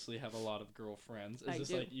you obviously have a lot of girlfriends. I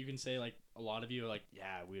do. Like, you can say like a lot of you are like,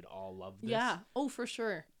 yeah, we'd all love this. Yeah. Oh, for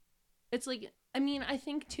sure. It's like, I mean, I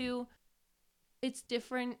think too, it's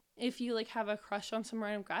different if you like have a crush on some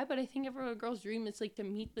random guy, but I think every girl's dream is like to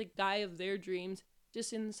meet the guy of their dreams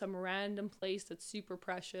just in some random place that's super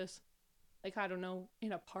precious. Like, I don't know,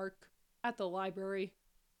 in a park, at the library.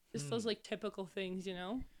 Just those like typical things,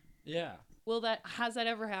 Yeah. Has that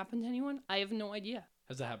ever happened to anyone? I have no idea.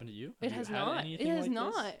 Has that happened to you? It has not. It has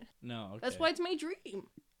not. No, okay. That's why it's my dream.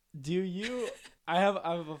 Do you I have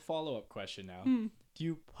a follow-up question now. Do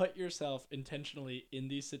you put yourself intentionally in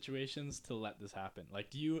these situations to let this happen? Like,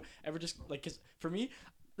 do you ever just, like, because for me,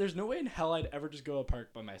 there's no way in hell I'd ever just go to a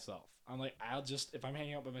park by myself. I'm like, if I'm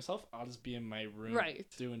hanging out by myself, I'll just be in my room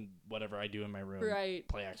doing whatever I do in my room. Right.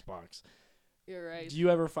 Play Xbox. You're right. Do you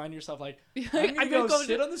ever find yourself like, I'm going to go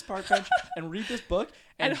sit on this park bench and read this book,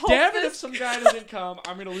 and damn it if some guy doesn't come,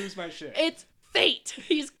 I'm going to lose my shit. It's fate.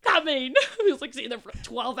 He's coming. He was like sitting there for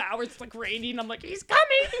 12 hours. It's like raining. I'm like, he's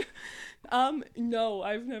coming. No,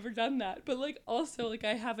 I've never done that. But like also like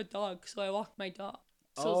I have a dog, so I walk my dog.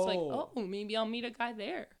 So it's like, oh, maybe I'll meet a guy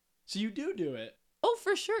there. So you do it. Oh,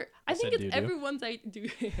 for sure. I think it's everyone's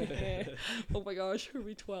Oh my gosh, are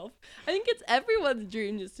we 12? I think it's everyone's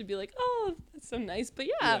dream just to be like, oh, that's so nice. But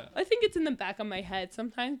yeah, I think it's in the back of my head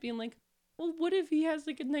sometimes being like, well, what if he has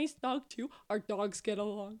like a nice dog too? Our dogs get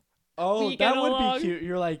along. Oh, that would be cute.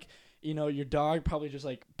 You're like, your dog probably just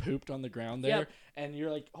like pooped on the ground there, and you're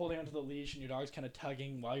like holding onto the leash, and your dog's kind of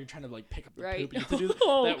tugging while you're trying to like pick up the poop. You have to do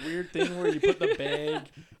that weird thing where you put the bag,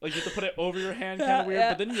 like you have to put it over your hand, kind of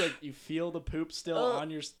weird. But then you feel the poop still on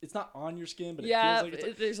your. It's not on your skin, but it feels like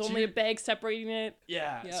it's there's only a bag separating it.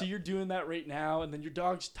 Yeah, so you're doing that right now, and then your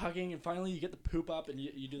dog's tugging, and finally you get the poop up, and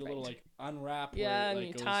you do the little like unwrap. Yeah, and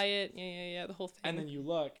you tie it. Yeah, the whole thing. And then you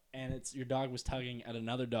look, and it's your dog was tugging at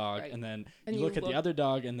another dog, and then you look at the other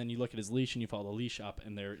dog, and then you look at his leash, and you follow the leash up,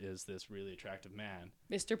 and there is this really attractive man.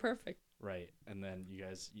 Mr. Perfect. Right. And then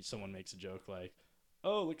someone makes a joke like,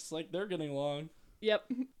 oh, looks like they're getting along. Yep.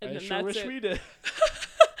 And I sure wish we did.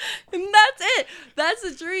 And that's it. That's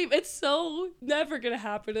a dream. It's so never gonna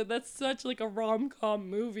happen. And that's such like a rom-com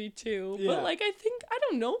movie too. Yeah. But like, I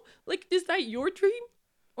don't know. Like, is that your dream?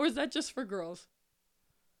 Or is that just for girls?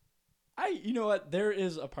 You know what? There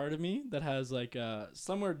is a part of me that has like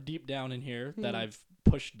somewhere deep down in here that I've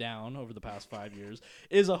pushed down over the past 5 years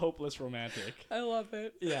is a hopeless romantic. I love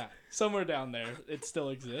it. Yeah, somewhere down there it still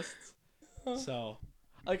exists. So,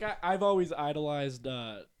 like I've always idolized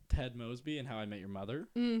Ted Mosby and How I Met Your Mother.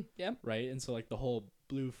 Yep. Right, and so like the whole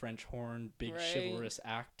blue French horn, big chivalrous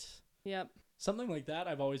act. Yep. Something like that.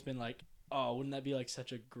 I've always been like, oh, wouldn't that be like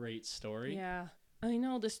such a great story? Yeah, I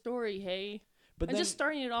know the story. Hey. But then, just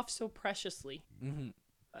starting it off so preciously. Mm-hmm.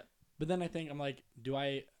 But then I think I'm like,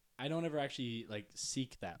 I don't ever actually like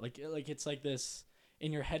seek that. Like it's like this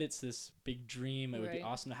in your head. It's this big dream. It would be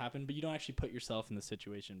awesome to happen, but you don't actually put yourself in the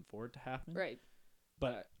situation for it to happen. Right.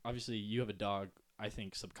 But obviously, you have a dog. I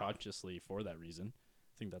think subconsciously for that reason.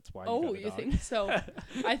 I think that's why. You think so?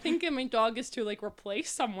 I think my dog is to like replace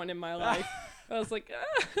someone in my life. I was like,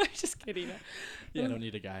 just kidding. Yeah, I don't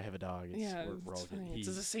need a guy. I have a dog. We're all good. It's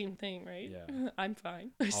the same thing, right? Yeah. I'm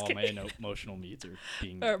fine. All my emotional needs are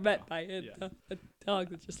being met by a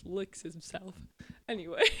dog that just licks himself.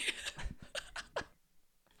 Anyway.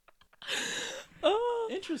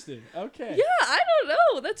 Interesting. Okay. Yeah, I don't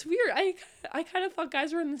know. That's weird. I kind of thought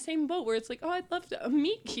guys were in the same boat where it's like, oh, I'd love to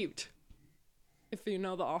meet cute. If you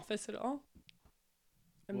know The Office at all.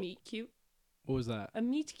 Meet cute. What was that? A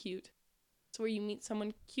meet cute. It's where you meet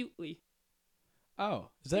someone cutely. Oh,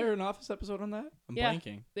 is there an Office episode on that? I'm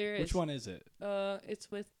blanking. There is. Which one is it? It's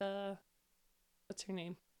with what's her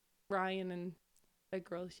name? Ryan and a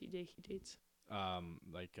girl he dates.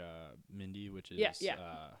 Mindy, which is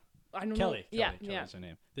I don't Kelly. know. Kelly's her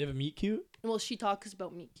name. They have a meet cute? Well, she talks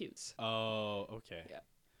about meet cutes. Oh, okay. Yeah.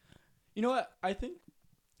 You know what? I think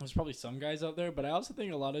there's probably some guys out there, but I also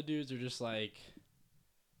think a lot of dudes are just like,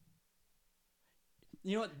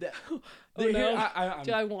 you know what?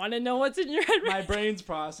 Do I want to know what's in your head? My brain's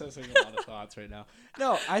processing a lot of thoughts right now.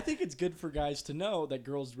 No, I think it's good for guys to know that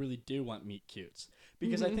girls really do want meet cutes.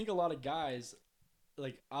 Because I think a lot of guys,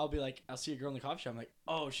 like, I'll see a girl in the coffee shop, I'm like,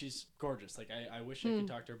 oh, she's gorgeous. Like, I wish I could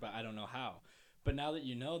talk to her, but I don't know how. But now that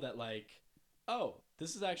you know that, like, oh,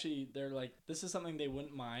 this is actually, they're like, this is something they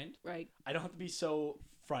wouldn't mind. Right. I don't have to be so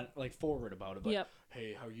forward about it. Like,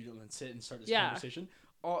 hey, how are you doing? Let's sit and start this conversation.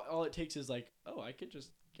 All it takes is like, oh, I could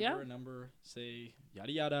just give her a number, say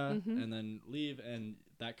yada yada, and then leave, and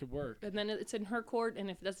that could work. And then it's in her court, and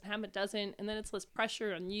if it doesn't happen, it doesn't. And then it's less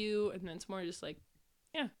pressure on you, and then it's more just like,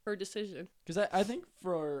 her decision. Because I think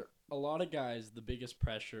for a lot of guys, the biggest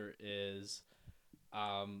pressure is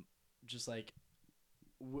just like,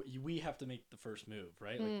 we have to make the first move,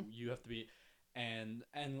 right? Like, you have to be, and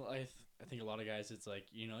I think a lot of guys, it's like,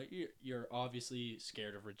 you know, you're obviously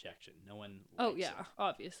scared of rejection. No one likes it.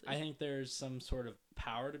 Obviously. I think there's some sort of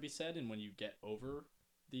power to be said in when you get over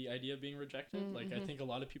the idea of being rejected. Like, I think a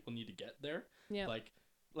lot of people need to get there. Yeah.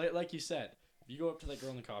 Like you said, if you go up to that girl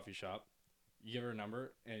in the coffee shop, you give her a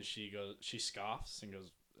number, and she scoffs and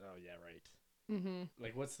goes, oh, yeah, right.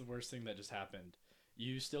 Like, what's the worst thing that just happened?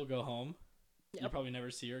 You still go home. Yep. You probably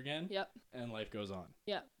never see her again. Yep. And life goes on.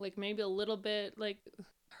 Yeah. Like, maybe a little bit, like,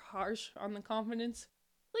 harsh on the confidence.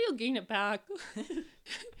 Well, you'll gain it back.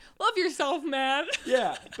 Love yourself, man.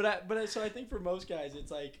 Yeah. But so I think for most guys, it's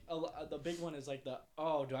like, the big one is like do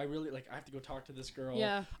I really, like, I have to go talk to this girl?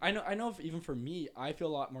 Yeah. I know if even for me, I feel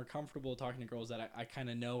a lot more comfortable talking to girls that I kind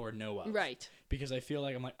of know or know of. Right. Because I feel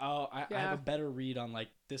like I'm like, I have a better read on, like,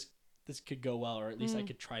 this could go well, or at least I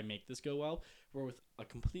could try make this go well. Where with a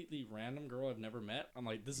completely random girl I've never met, I'm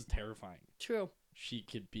like, this is terrifying. True. She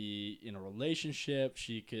could be in a relationship.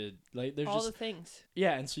 She could, like, there's all the things.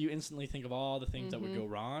 Yeah, and so you instantly think of all the things that would go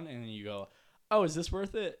wrong, and then you go, oh, is this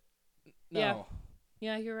worth it? No.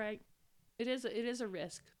 Yeah, you're right. It is a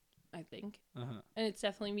risk, I think. And it's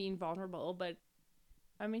definitely being vulnerable, but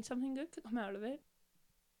I mean, something good could come out of it.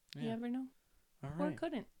 Yeah. You never know. All right. Or it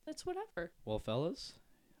couldn't. That's whatever. Well, fellas,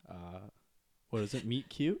 what is it? Meet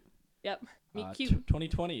cute? Yep. Meet cute.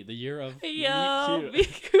 2020, the year of Meet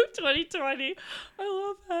cute 2020. I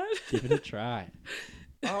love that. Give it a try.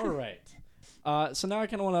 All right. So now I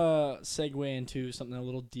kind of want to segue into something a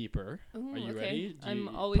little deeper. Ooh, are you ready? I'm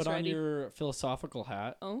always ready. Put on your philosophical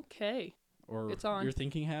hat. Okay. Or it's on. Your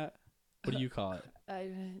thinking hat. What do you call it?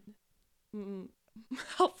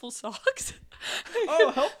 Helpful socks.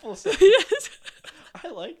 Oh, helpful socks. Yes. I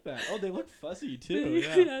like that. Oh, they look fuzzy too.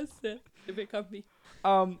 Yeah. Yes. They're a bit comfy.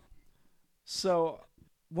 So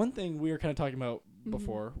one thing we were kind of talking about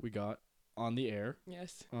before we got on the air.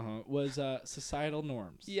 Yes. Was societal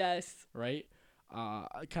norms. Yes. Right?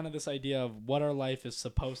 Kind of this idea of what our life is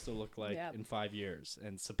supposed to look like in 5 years,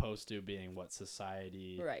 and supposed to being what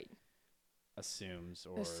society assumes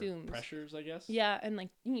or pressures, I guess. Yeah, and like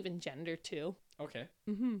even gender too. Okay.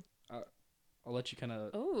 I'll let you kind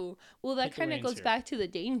of. Oh, well, that kind of goes back to the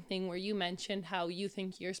dating thing where you mentioned how you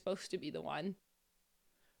think you're supposed to be the one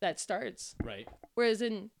that starts. Right. Whereas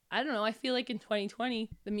I don't know, I feel like in 2020,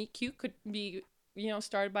 the meet cute could be,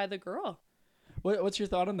 started by the girl. What's your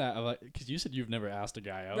thought on that? Because you said you've never asked a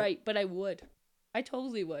guy out. Right, but I would. I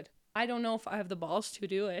totally would. I don't know if I have the balls to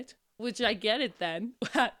do it, which I get it then.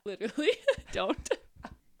 Literally, don't.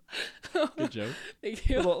 Good joke. Thank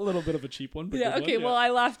you. A little bit of a cheap one. But yeah, okay, well, I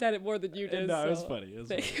laughed at it more than you did. No, it was funny.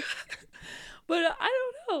 But I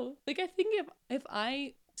don't know. Like, I think if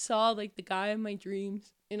I saw, like, the guy of my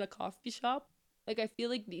dreams in a coffee shop, like, I feel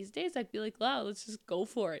like these days I'd be like, wow, let's just go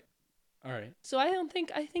for it. All right. So I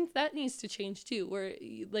think that needs to change too, where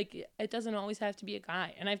like it doesn't always have to be a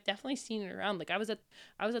guy. And I've definitely seen it around. Like I was at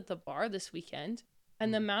the bar this weekend,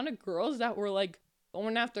 and the amount of girls that were like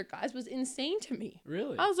going after guys was insane to me.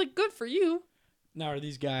 Really? I was like, good for you. Now, are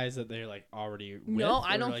these guys that they're like already with? No,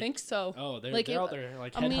 I or, don't like, think so. Oh, they're Like, out there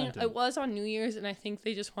like I mean, headhunting. it was on New Year's, and I think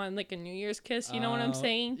they just wanted like a New Year's kiss. You know what I'm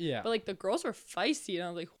saying? Yeah. But like the girls were feisty, and I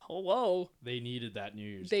was like, oh, whoa. They needed that New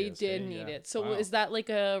Year's They kiss. did hey? need Yeah. it. So Wow. is that like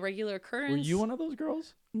a regular occurrence? Were you one of those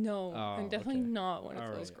girls? No, Oh, I'm definitely okay. not one of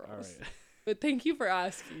All those right, girls. all right. But thank you for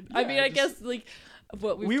asking. Yeah, I mean, I just- guess like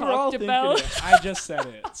what we we've were all talked thinking about. it. I just said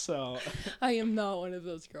it, so. I am not one of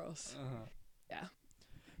those girls. Uh-huh. Yeah.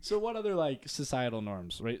 So what other like societal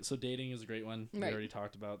norms, right? So dating is a great one. We Right. already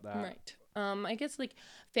talked about that. Right. I guess like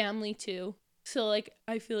family too. So like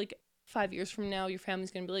I feel like 5 years from now your family's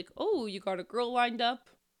gonna be like, oh, you got a girl lined up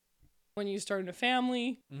when you're starting a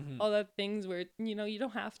family. Mm-hmm. All that things where you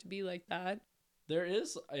don't have to be like that. There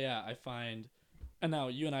is, yeah, I find, and now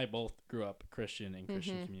you and I both grew up Christian in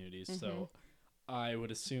Christian communities, so I would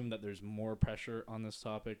assume that there's more pressure on this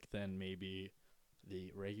topic than maybe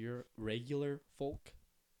the regular folk.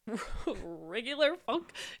 Regular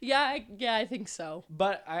folk. Yeah, I think so.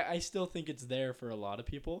 But I still think it's there for a lot of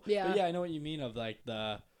people. Yeah. But yeah, I know what you mean of like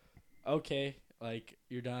okay, like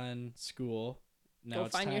you're done school. Now Go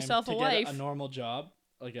it's find time yourself to a get wife. a normal job,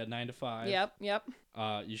 like a 9 to 5. Yep.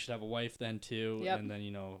 You should have a wife then too. Yep. And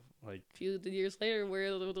then, like, A few years later,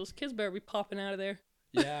 where those kids better be popping out of there.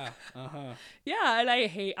 yeah. Uh-huh. Yeah, and I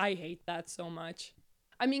hate that so much.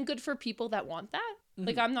 I mean, good for people that want that.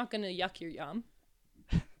 Like, I'm not gonna yuck your yum.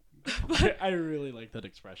 I really like that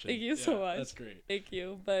expression. Thank you so much. That's great. Thank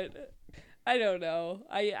you, but I don't know.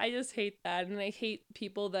 I just hate that, and I hate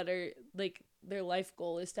people that are like their life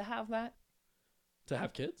goal is to have that, To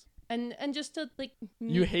have kids? and just to like.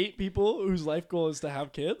 You hate people whose life goal is to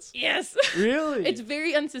have kids? Yes. Really? It's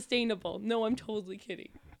very unsustainable. No, I'm totally kidding.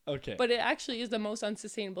 Okay. But it actually is the most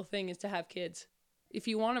unsustainable thing is to have kids. If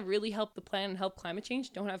you want to really help the planet and help climate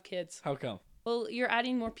change, don't have kids. How come? Well, you're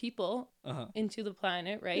adding more people Uh-huh. into the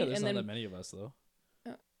planet, right? Yeah, there's and not then, that many of us, though.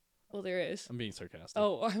 well, there is. I'm being sarcastic.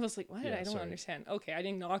 Oh, I was like, what? Yeah, I don't sorry. understand. Okay, I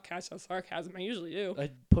did not catch that sarcasm. I usually do.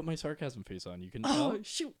 I put my sarcasm face on. You can Oh, tell?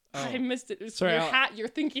 shoot. Oh. I missed it. It was Sorry, your I'll- hat, your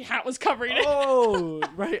thinky hat was covering it. Oh,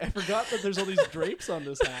 right. I forgot that there's all these drapes on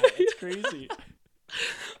this hat. It's crazy.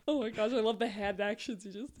 Oh my gosh, I love the hand actions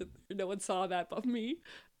you just did there. No one saw that but me.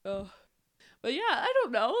 Oh. But yeah, I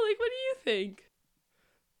don't know. Like, what do you think?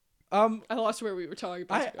 I lost where we were talking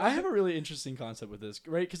about. I have a really interesting concept with this,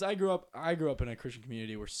 right? Because I grew up in a Christian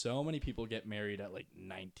community where so many people get married at like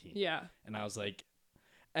 19. Yeah. And I was like,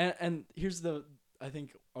 and here's I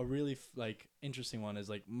think a really like interesting one is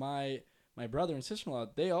like my brother and sister-in-law,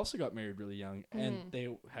 they also got married really young and they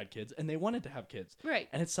had kids and they wanted to have kids. Right.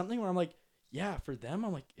 And it's something where I'm like, yeah, for them,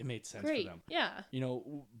 I'm like, it made sense Great. for them. Yeah.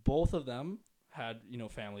 Both of them had,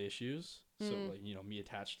 family issues. So Mm. like, me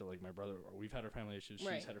attached to like my brother, or we've had our family issues. She's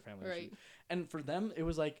Right. had her family Right. issues. And for them, it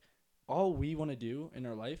was like, all we want to do in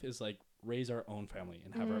our life is like raise our own family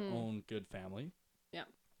and have our own good family. Yeah.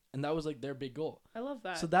 And that was like their big goal. I love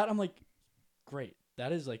that. So that I'm like, great.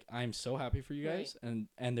 That is like, I'm so happy for you Right. guys.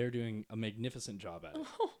 And they're doing a magnificent job at it.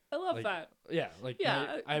 Oh, I love Like, that. Yeah. Like,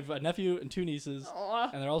 Yeah. I have a nephew and 2 nieces Aw.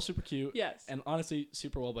 and they're all super cute. Yes. And honestly,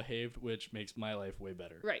 super well behaved, which makes my life way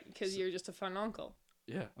better. Right, because you're just a fun uncle.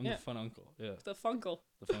 Yeah. I'm Yeah. the fun uncle. Yeah. The funkle.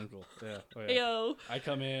 The fun uncle. Yeah. Oh, yeah. Ayo. I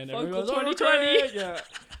come in, Funkle everyone's 2020. okay. Yeah.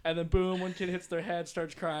 And then boom, one kid hits their head,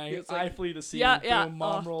 starts crying. It's like, I flee the scene. yeah. Boom,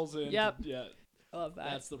 mom Oh, rolls in. yep. Yeah. I love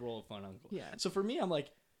that. That's the role of fun uncle. Yeah. So for me, I'm like,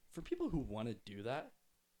 for people who want to do that,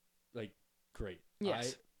 like, great.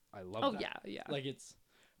 Yes. I love Oh, that. yeah. Like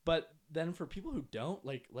but then for people who don't,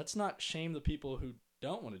 like, let's not shame the people who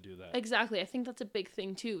don't want to do that. Exactly. I think that's a big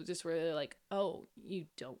thing, too. Just where they're like, oh, you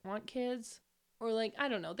don't want kids? Or, like, I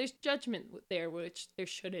don't know. There's judgment there, which there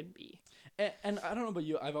shouldn't be. And I don't know about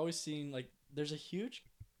you, I've always seen, like, there's a huge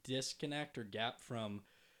disconnect or gap from,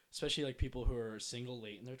 especially, like, people who are single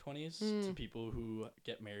late in their 20s to people who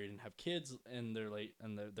get married and have kids and they're late,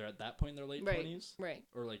 and they're at that point in their late 20s. Right.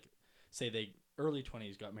 Or, like, say they early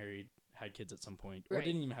 20s got married, had kids at some point, or Right.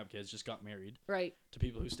 didn't even have kids, just got married. Right. To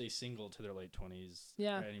people who stay single to their late 20s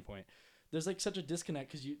Yeah. at any point. There's like such a disconnect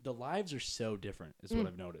because the lives are so different is what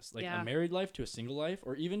I've noticed. Like Yeah. a married life to a single life,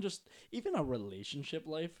 or even a relationship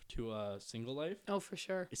life to a single life Oh, for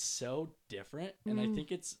sure. is so different. And I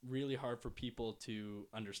think it's really hard for people to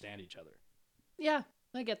understand each other. Yeah,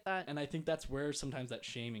 I get that. And I think that's where sometimes that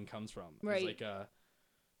shaming comes from. Right. It's like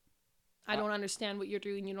I don't understand what you're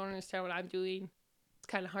doing. You don't understand what I'm doing. It's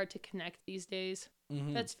kind of hard to connect these days.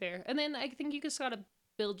 That's fair. And then I think you just got to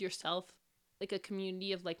build yourself like a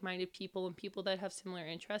community of like-minded people and people that have similar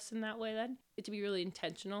interests in that way. Then it to be really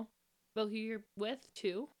intentional about who you're with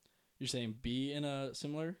too. You're saying be in a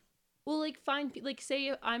similar? Well, like find like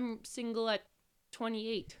say I'm single at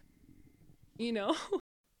 28. You know?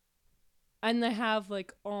 and I have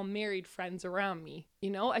like all married friends around me,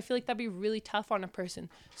 I feel like that'd be really tough on a person.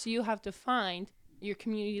 So you have to find your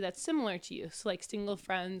community that's similar to you. So like single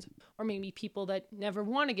friends, or maybe people that never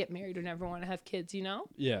want to get married or never want to have kids,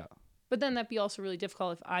 Yeah. But then that'd be also really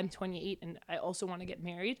difficult if I'm 28 and I also want to get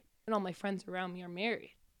married and all my friends around me are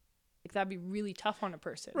married. Like that'd be really tough on a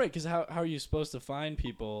person. Right, because how are you supposed to find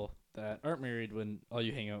people that aren't married when all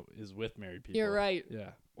you hang out is with married people? You're right. Yeah,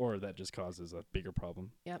 or that just causes a bigger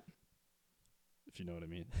problem. Yep. If you know what I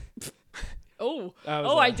mean.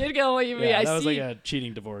 I did get what you mean. Yeah, I that was see. like a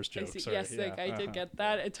cheating divorce joke. Sorry. Yes, yeah. like I did get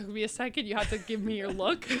that. It took me a second. You had to give me your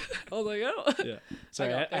look. I was like, oh. Yeah.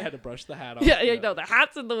 Sorry, I had to brush the hat off. Yeah, no, the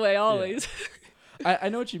hat's in the way always. Yeah. I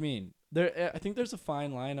know what you mean. I think there's a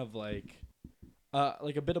fine line of like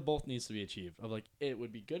a bit of both needs to be achieved. Of like, it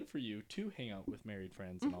would be good for you to hang out with married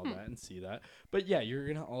friends and all that and see that. But yeah, you're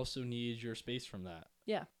gonna also need your space from that.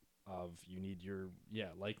 Yeah. You need your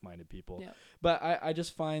like-minded people. Yeah. But I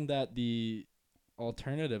just find that the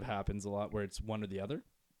alternative happens a lot where it's one or the other.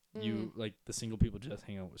 You like the single people just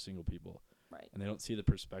hang out with single people, right? And they don't see the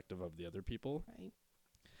perspective of the other people, right?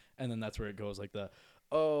 And then that's where it goes like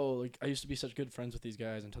like I used to be such good friends with these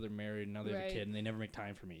guys until they're married and now they have a kid and they never make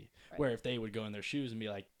time for me. Right. Where if they would go in their shoes and be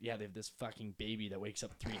like, yeah, they have this fucking baby that wakes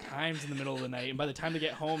up 3 times in the middle of the night, and by the time they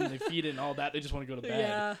get home and they feed it and all that, they just want to go to bed.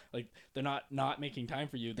 Yeah. Like they're not making time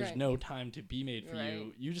for you. There's no time to be made for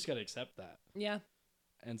you. You just got to accept that. Yeah.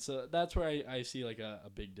 And so that's where I see like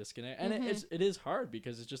a big disconnect, and it is hard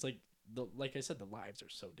because it's just like like I said, the lives are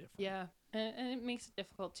so different. Yeah, and it makes it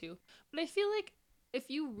difficult too. But I feel like if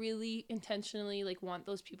you really intentionally like want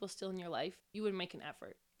those people still in your life, you would make an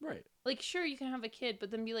effort. Right. Like sure, you can have a kid,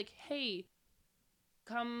 but then be like, hey,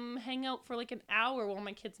 come hang out for like an hour while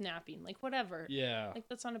my kid's napping, like whatever. Yeah. Like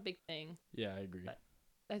that's not a big thing. Yeah, I agree. But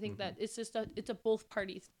I think that it's just it's a both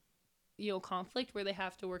parties conflict where they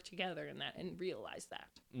have to work together in that and realize that.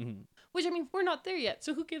 Which I mean, we're not there yet,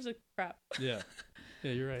 so who gives a crap? Yeah,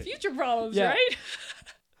 you're right. Future problems, right?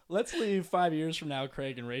 Let's leave 5 years from now,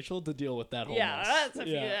 Craig and Rachel, to deal with that whole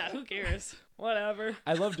mess. Who cares? Whatever.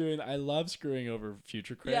 I love screwing over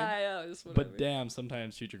future Craig. Yeah, I know. But damn,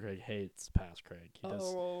 sometimes future Craig hates past Craig. He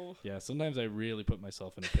does. Yeah, sometimes I really put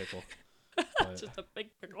myself in a pickle. Just a big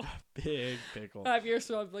pickle. Big pickle. 5 years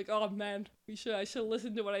from now, I'm like, oh man, I should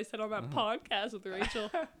listen to what I said on that podcast with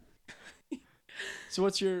Rachel.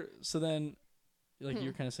 So then, like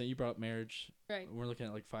you're kind of saying, you brought up marriage. Right. We're looking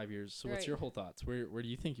at like 5 years. So what's your whole thoughts? Where do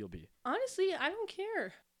you think you'll be? Honestly, I don't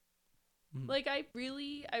care. Like I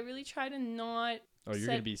really try to not. Oh, you're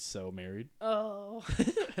gonna be so married. Oh,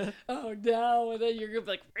 oh no! And then you're gonna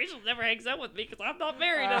be like, Rachel never hangs out with me because I'm not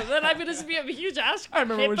married. And then I'm gonna just be a huge ass. I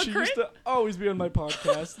remember when she used to always be on my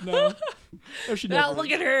podcast. No, she never. Now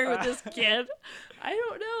look at her with this kid. I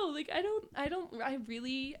don't know. Like I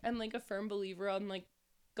really am like a firm believer on like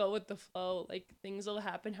go with the flow. Like things will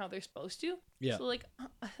happen how they're supposed to. Yeah. So like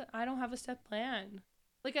I don't have a set plan.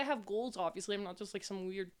 Like I have goals. Obviously, I'm not just like some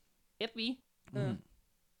weird hippie.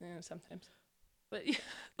 Sometimes. But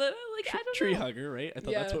like I don't tree know. hugger, right? I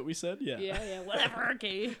thought that's what we said. Yeah. Yeah, whatever.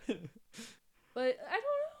 Okay. But I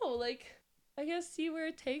don't know. Like I guess see where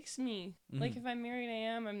it takes me. Like if I'm married,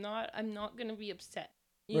 I'm not gonna be upset.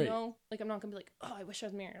 You know? Like I'm not gonna be like, oh, I wish I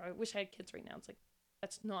was married. Or I wish I had kids right now. It's like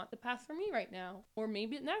that's not the path for me right now. Or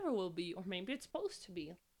maybe it never will be. Or maybe it's supposed to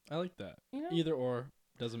be. I like that. You know? Either or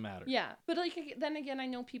doesn't matter. Yeah, but like then again, I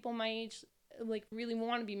know people my age like really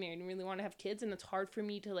want to be married and really want to have kids, and it's hard for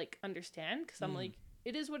me to like understand because I'm like,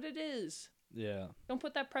 it is what it is. Yeah. Don't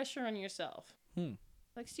put that pressure on yourself.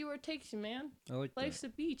 Like see where it takes you, man. I like life's a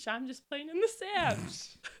beach. I'm just playing in the sand.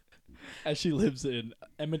 As she lives in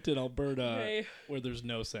Edmonton, Alberta, where there's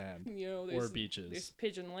no sand or beaches. There's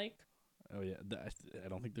Pigeon Lake. Oh yeah, I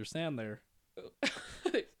don't think there's sand there.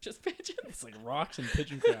 Just pigeons. It's like rocks and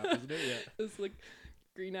pigeon crap, isn't it? Yeah. It's like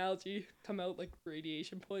green algae come out like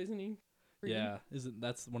radiation poisoning. Yeah,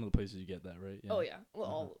 that's one of the places you get that, right? Yeah. Oh yeah, well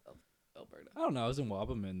all of Alberta. I don't know. I was in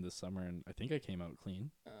Wabamun this summer, and I think I came out clean.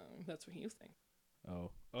 That's what you think.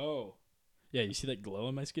 Oh, yeah. You see that glow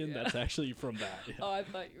on my skin? Yeah. That's actually from that. Yeah. Oh, I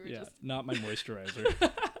thought you were just not my moisturizer.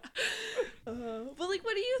 But like,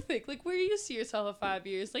 what do you think? Like, where do you see yourself in 5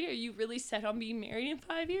 years? Like, are you really set on being married in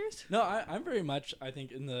 5 years? No, I'm very much, I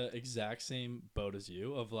think, in the exact same boat as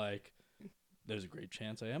you. Of like, there's a great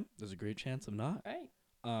chance I am. There's a great chance I'm not. Right.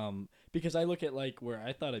 Because I look at like where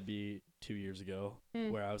I thought I'd be 2 years ago,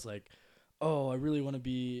 where I was like, oh, I really want to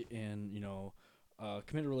be in,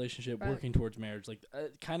 committed relationship, working towards marriage, like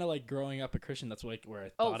kind of like growing up a Christian. That's like where I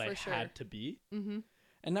thought I had to be. And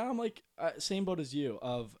now I'm like same boat as you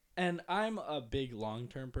and I'm a big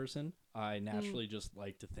long-term person. I naturally just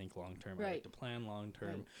like to think long term. I like Right. to plan long term,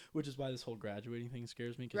 Right. which is why this whole graduating thing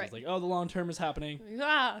scares me, because Right. it's like, oh, the long term is happening.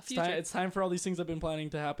 Future. It's time for all these things I've been planning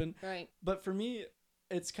to happen. Right. But for me,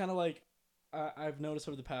 it's kind of like I've noticed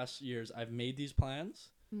over the past years, I've made these plans,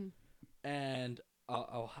 Mm. and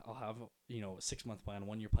I'll have, you know, a 6-month plan,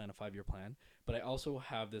 1-year plan, a 5-year plan. But I also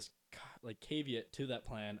have this like caveat to that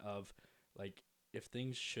plan of like, if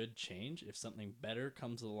things should change, if something better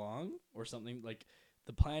comes along or something, like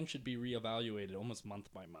the plan should be reevaluated almost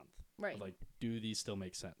month by month. Right. Of like, do these still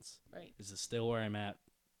make sense? Right. Is this still where I'm at?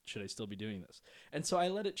 Should I still be doing this? And so I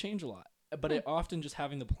let it change a lot. But it often just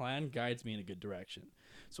having the plan guides me in a good direction.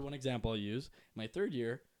 So one example I'll use, my 3rd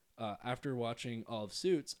year, after watching all of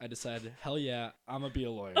Suits, I decided, hell yeah, I'm going to be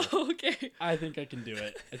a lawyer. Okay. I think I can do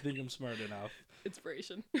it. I think I'm smart enough.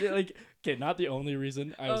 Inspiration. Yeah, like, okay, not the only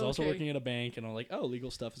reason. I was also Okay. working at a bank, and I'm like, oh, legal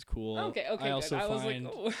stuff is cool. Okay. I also good. I was find,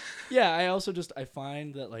 like, oh. yeah, I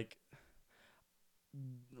find that like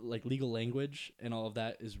legal language and all of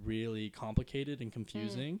that is really complicated and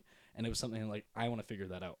confusing. And it was something like, I want to figure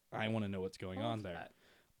that out. I want to know what's going on there.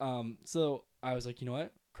 So I was like, you know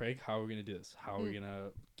what, Craig, how are we going to do this? How are we going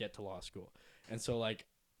to get to law school? And so like,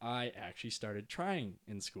 I actually started trying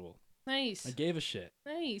in school. Nice. I gave a shit.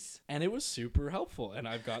 Nice. And it was super helpful. And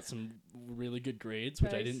I've got some really good grades,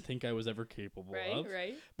 which I Nice. didn't think I was ever capable Right. of.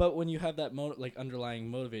 Right. But when you have that underlying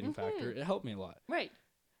motivating factor, it helped me a lot. Right.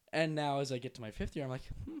 And now as I get to my 5th year, I'm like,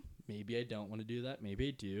 maybe I don't want to do that. Maybe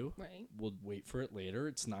I do. Right. We'll wait for it later.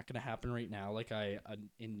 It's not going to happen right now like I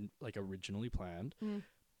originally planned.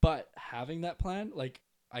 But having that plan, like,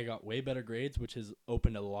 I got way better grades, which has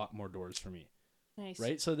opened a lot more doors for me. Nice.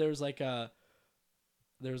 Right? So there was an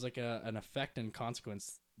effect and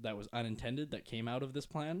consequence that was unintended that came out of this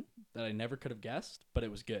plan that I never could have guessed, but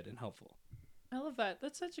it was good and helpful. I love that.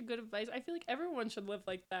 That's such a good advice. I feel like everyone should live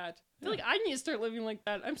like that. I feel like I need to start living like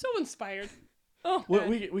that. I'm so inspired. Oh, Well,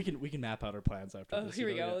 we can map out our plans after this. here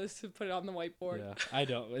we you know, go. yeah. Let's put it on the whiteboard. Yeah, I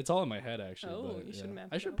don't. It's all in my head actually. Oh, but, you should map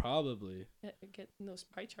I it should out. probably. Get those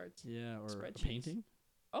pie charts. Yeah, or a Spreadsheets. painting.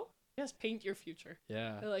 Oh, yes, paint your future.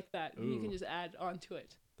 Yeah, I like that. And you can Ooh. just add onto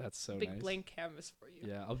it. that's so Big nice. blank canvas for you.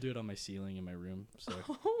 Yeah, I'll do it on my ceiling in my room. So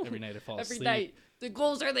Oh, every night I fall every asleep. night. The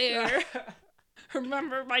goals are there.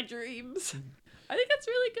 Remember my dreams. I think that's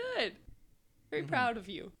really good. Very proud of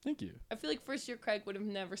you. Thank you. I feel like first year Craig would have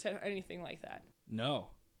never said anything like that. No,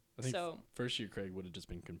 I think So, first year Craig would have just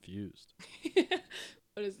been confused.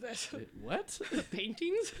 what is this? What? The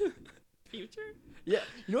paintings? Future? Yeah,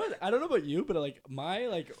 you know what? I don't know about you, but like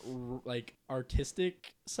my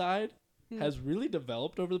artistic side has really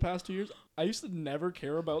developed over the past 2 years. I used to never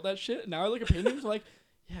care about that shit. Now I look at paintings like,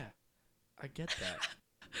 yeah, I get that.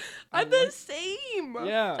 I'm the same.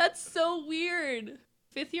 Yeah. That's so weird.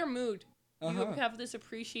 5th year mood. Uh-huh. You have this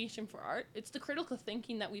appreciation for art. It's the critical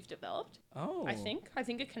thinking that we've developed. Oh. I think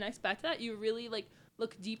it connects back to that. You really like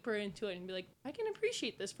look deeper into it and be like, I can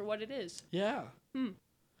appreciate this for what it is. Yeah.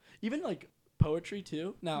 Even like poetry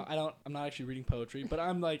too. Now I'm not actually reading poetry, but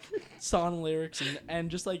I'm like song lyrics and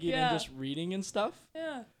just like even Yeah. just reading and stuff.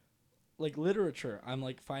 Yeah. Like literature, I'm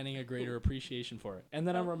like finding a greater appreciation for it. And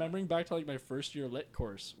then I'm remembering back to like my first year lit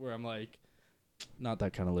course where I'm like, not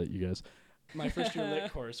that kind of lit, you guys. My first year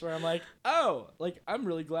lit course where I'm like, oh, like I'm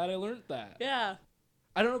really glad I learned that. Yeah.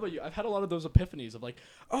 I don't know about you. I've had a lot of those epiphanies of like,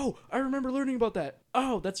 oh, I remember learning about that.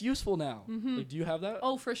 Oh, that's useful now. Like, do you have that?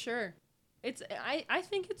 Oh, for sure. I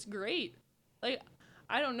think it's great. Like,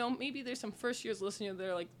 I don't know, maybe there's some first years listening that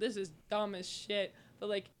are like, this is dumb as shit. But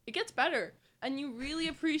like, it gets better. And you really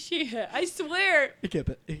appreciate it. I swear. It gets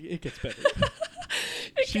better.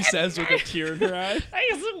 It She gets says with a tear in her eye.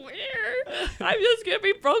 I swear. I'm just going to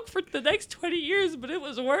be broke for the next 20 years, but it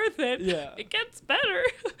was worth it. Yeah. It gets better.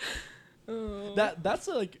 Oh. That's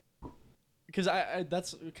like, because I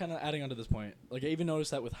that's kind of adding on to this point. Like I even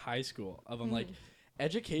noticed that with high school I'm like,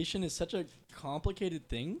 education is such a complicated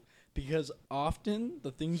thing because often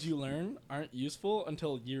the things you learn aren't useful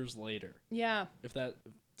until years later. Yeah.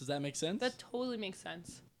 Does that make sense? That totally makes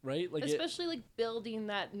sense. Right? Like especially like building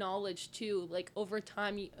that knowledge too. Like over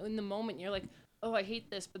time, in the moment, you're like, oh, I hate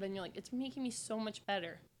this, but then you're like, it's making me so much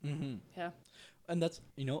better. Mm-hmm. Yeah. And that's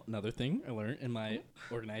another thing I learned in my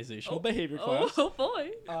organizational behavior class. Oh boy.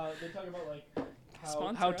 They talk about like how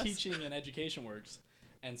Sponsor us. teaching and education works,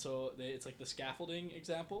 and so it's like the scaffolding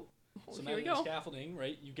example. So Here we imagine go. the scaffolding,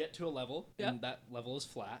 right? You get to a level, and that level is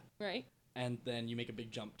flat. Right. And then you make a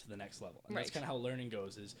big jump to the next level. And that's Right. kind of how learning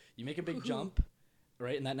goes is you make a big jump,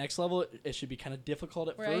 right? And that next level, it should be kind of difficult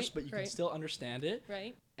at first, but you can still understand it.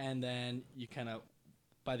 Right. And then you kind of,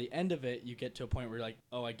 by the end of it, you get to a point where you're like,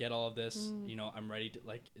 oh, I get all of this. I'm ready to,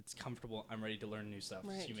 like, it's comfortable. I'm ready to learn new stuff.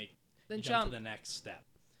 Right. So you Then jump to the next step.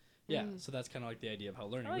 Yeah, so that's kind of like the idea of how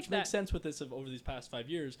learning, I like which makes that. sense with this of over these past 5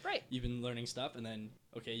 years. Right. You've been learning stuff, and then,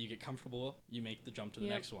 okay, you get comfortable, you make the jump to the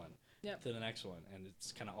Yep. next one, Yep. to the next one, and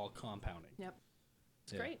it's kind of all compounding. Yep.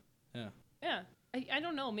 It's Yeah. great. Yeah. Yeah. I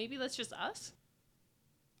don't know. Maybe that's just us.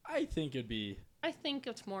 I think it'd be... I think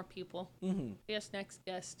it's more people. Mm-hmm. Yes, next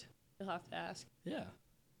guest. You'll have to ask. Yeah.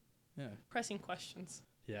 Yeah. Pressing questions.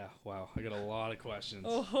 Yeah, wow. I got a lot of questions.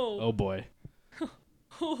 Oh boy.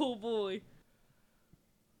 Oh boy.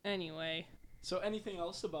 Anyway. So anything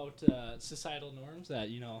else about societal norms that,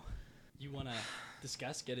 you want to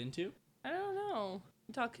discuss, get into? I don't know.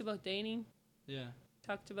 We talked about dating. Yeah.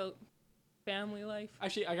 Talked about family life.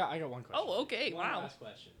 Actually, I got one question. Oh, okay. One wow. last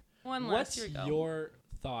question. One last. What's Here we go. your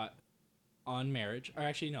thought on marriage? Or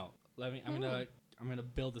actually, no. I'm gonna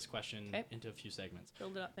build this question Okay. into a few segments.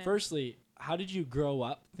 Build it up, man. Firstly, how did you grow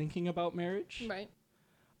up thinking about marriage? Right.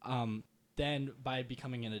 Then by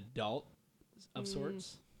becoming an adult of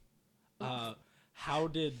sorts, how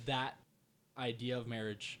did that idea of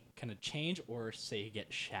marriage kind of change or say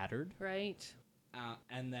get shattered? Right.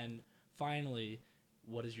 And then finally,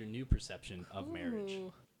 what is your new perception of marriage?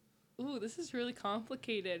 Ooh, this is really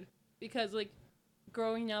complicated because like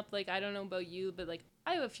growing up, like I don't know about you, but like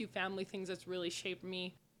I have a few family things that's really shaped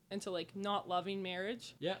me into like not loving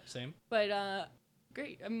marriage. Yeah, same. But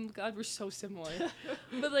great. I'm glad we're so similar.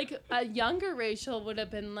 But like a younger Rachel would have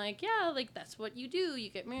been like, yeah, like that's what you do. You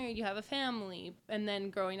get married, you have a family. And then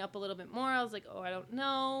growing up a little bit more, I was like, oh, I don't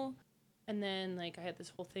know. And then like I had this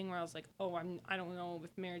whole thing where I was like, oh, I don't know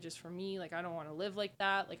if marriage is for me. Like I don't want to live like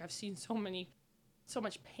that. Like I've seen so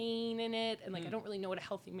much pain in it, and like I don't really know what a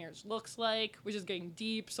healthy marriage looks like, which is getting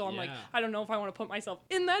deep. So I'm like, I don't know if I want to put myself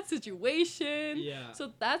in that situation. Yeah.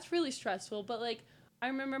 So that's really stressful. But like I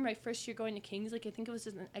remember my first year going to King's, like I think it was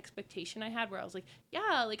just an expectation I had where I was like,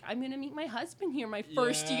 yeah, like I'm gonna meet my husband here my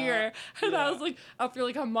first year. And I was like, after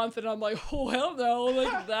like a month, and I'm like, oh hell no,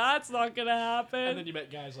 like that's not gonna happen. And then you met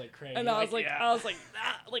guys like Craig. And I was like,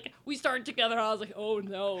 like we started together. I was like, oh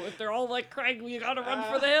no, if they're all like Craig, we gotta run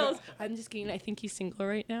for the hills. I'm just kidding. I think he's single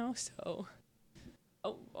right now. So,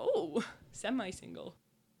 oh, semi-single,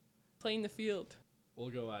 playing the field. We'll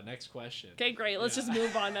go next question. Okay, great. Let's just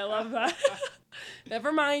move on. I love that.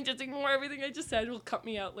 Never mind. Just ignore everything I just said. Will cut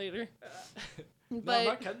me out later. No, But I'm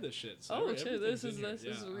not cutting this shit. So shit, this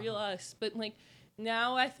is real us. But like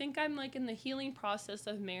now, I think I'm like in the healing process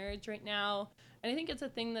of marriage right now, and I think it's a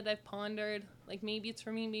thing that I've pondered. Like maybe it's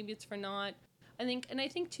for me, maybe it's for not. I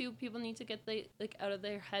think too, people need to get the like out of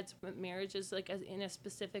their heads that marriage is like as in a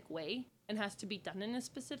specific way and has to be done in a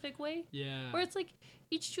specific way. Yeah. Where it's like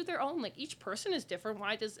each to their own. Like each person is different.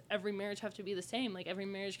 Why does every marriage have to be the same? Like every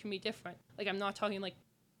marriage can be different. Like I'm not talking like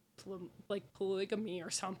polygamy or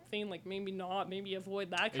something. Like maybe not. Maybe avoid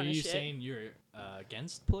that kind of shit. Are you saying you're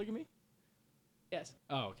against polygamy? Yes.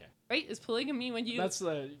 Oh, okay. Right? Is polygamy when you... That's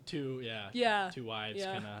the two wives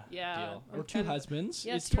kind of deal. Or two husbands.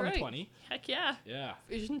 Yes, it's 2020. Right. Heck yeah. Yeah.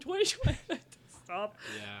 Vision 2020. Stop.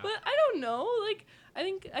 Yeah. But I don't know. Like,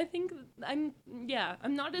 I think I'm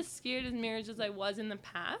not as scared of marriage as I was in the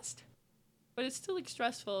past. But it's still, like,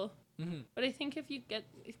 stressful. Mm-hmm. But I think if you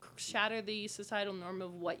shatter the societal norm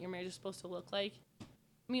of what your marriage is supposed to look like, I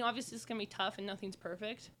mean, obviously it's going to be tough and nothing's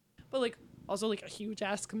perfect. But, like, also, like, a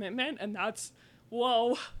huge-ass commitment. And that's...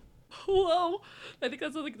 Whoa. I think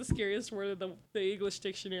that's like the scariest word in the English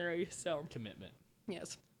dictionary. So commitment.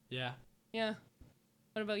 Yes. Yeah. Yeah.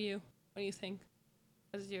 What about you? What do you think?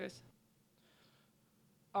 What is yours?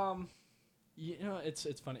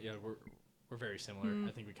 It's funny. Yeah, we're very similar.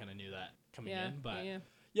 I think we kind of knew that coming in, but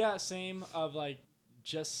yeah, same of like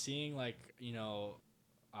just seeing like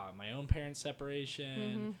my own parents'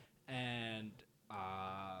 separation and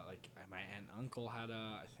like my aunt and uncle had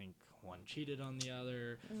I think one cheated on the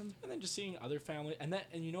other, and then just seeing other family, and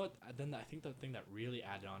you know what? Then I think the thing that really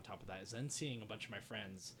added on top of that is then seeing a bunch of my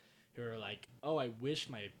friends who are like, "Oh, I wish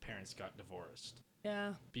my parents got divorced."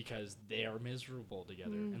 Yeah. Because they are miserable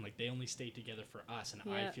together, and like they only stay together for us, and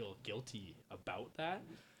I feel guilty about that.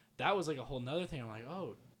 That was like a whole nother thing. I'm like,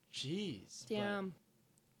 oh, jeez. Damn.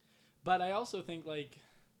 But I also think like.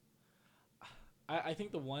 I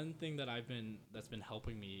think the one thing that's been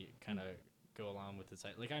helping me kind of go along with this,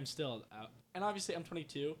 like I'm still out, and obviously I'm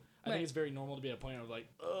 22. I think it's very normal to be at a point of like,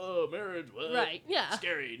 oh, marriage, what? Right, yeah.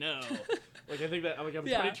 Scary, no. Like I think that like I'm a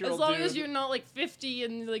 22-year-old as long dude. as you're not like 50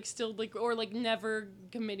 and like still like or like never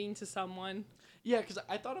committing to someone. Yeah, because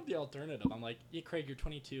I thought of the alternative. I'm like, yeah, Craig, you're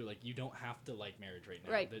 22. Like you don't have to like marriage right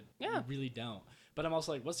now. Right. You really don't. But I'm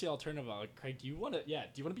also like, what's the alternative? Like, Craig, do you want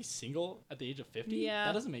to be single at the age of 50? Yeah.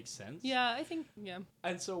 That doesn't make sense. Yeah, I think, yeah.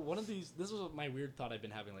 And so this was my weird thought I've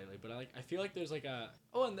been having lately, but I feel like there's like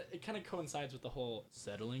it kind of coincides with the whole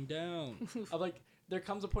settling down of like, there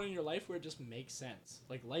comes a point in your life where it just makes sense.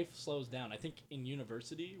 Like, life slows down. I think in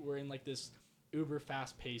university, we're in like this uber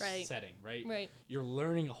fast-paced setting, right? Right. You're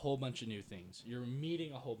learning a whole bunch of new things. You're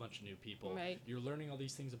meeting a whole bunch of new people. Right. You're learning all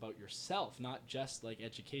these things about yourself, not just like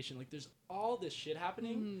education. Like, there's all this shit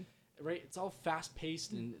happening, right? It's all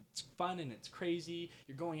fast-paced and it's fun and it's crazy.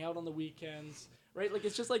 You're going out on the weekends, right? Like,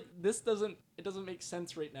 it's just like, it doesn't make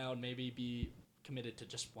sense right now, and maybe be committed to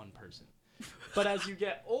just one person. But as you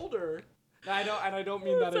get older, I don't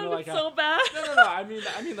mean that in like so bad. No. I mean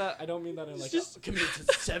that. I don't mean that in like just committed to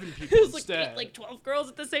 7 people instead. Like 12 girls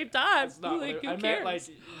at the same time. That's not like, I meant like,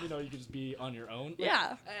 you know, you could just be on your own. Like,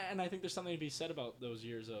 yeah. And I think there's something to be said about those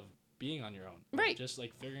years of being on your own. Right. Just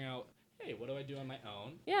like figuring out, hey, what do I do on my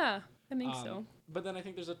own? Yeah, I think so. But then I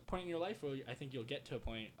think there's a point in your life where I think you'll get to a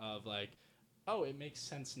point of like, oh, it makes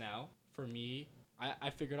sense now for me. I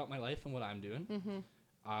figured out my life and what I'm doing. Mm-hmm.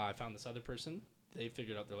 I found this other person. They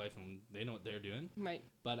figured out their life and they know what they're doing. Right.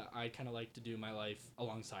 But I kind of like to do my life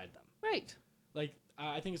alongside them. Right. Like,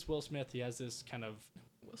 I think it's Will Smith. He has this kind of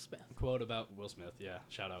Will Smith quote about Will Smith. Yeah,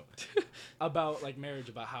 shout out. About like marriage,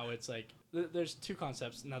 about how it's like, there's 2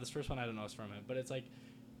 concepts. Now, this first one I don't know is from him, but it's like,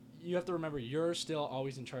 you have to remember you're still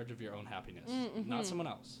always in charge of your own happiness, not someone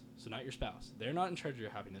else. So not your spouse. They're not in charge of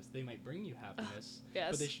your happiness. They might bring you happiness.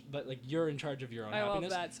 Yes. But like, you're in charge of your own I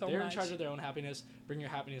happiness. love that so They're much. in charge of their own happiness. Bring your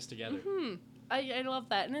happiness together. I love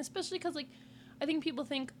that. And especially because, like, I think people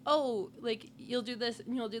think, oh, like, you'll do this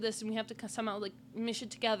and you'll do this, and we have to somehow, like, mesh it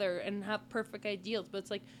together and have perfect ideals. But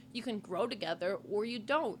it's like, you can grow together or you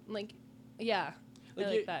don't. Like, yeah. I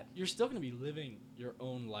like that. You're still going to be living your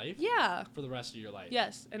own life. Yeah. For the rest of your life.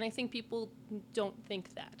 Yes. And I think people don't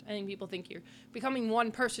think that. I think people think you're becoming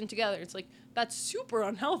one person together. It's like, that's super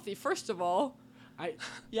unhealthy, first of all.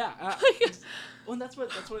 Well, that's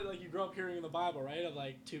what like you grow up hearing in the Bible, right? Of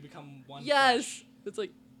like, to become one. Yes. Flesh. It's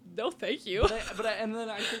like, no, thank you. And then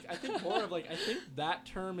I think more of like, I think that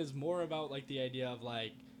term is more about like the idea of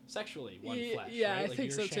like sexually one flesh. Yeah, right? I like,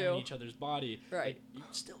 think you're so sharing too. Each other's body. Right. Like, you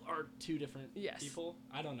still are 2 different people.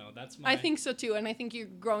 I don't know. That's my. I think so too, and I think you're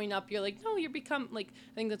growing up. You're like, no, you're become like.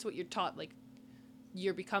 I think that's what you're taught. Like,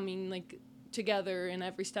 you're becoming like together in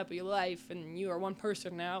every step of your life, and you are one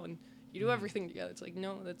person now, and you do everything together. It's like,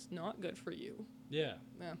 no, that's not good for you. Yeah.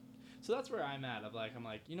 Yeah. So that's where I'm at. I'm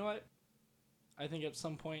like, you know what? I think at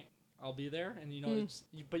some point I'll be there, and you know,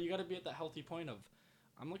 but you got to be at that healthy point of,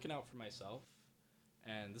 I'm looking out for myself,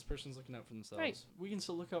 and this person's looking out for themselves. Right. We can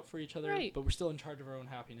still look out for each other, right. but we're still in charge of our own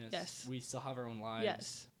happiness. Yes. We still have our own lives.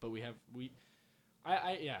 Yes. But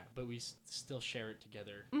but we still share it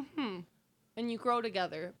together. Mm-hmm. And you grow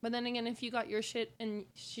together. But then again, if you got your shit and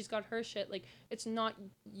she's got her shit, like, it's not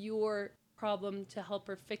your problem to help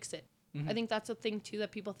her fix it. Mm-hmm. I think that's a thing too,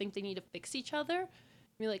 that people think they need to fix each other.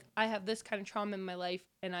 Be like, I have this kind of trauma in my life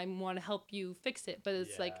and I want to help you fix it. But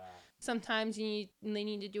it's like, sometimes they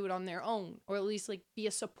need to do it on their own, or at least like be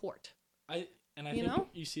a support. I think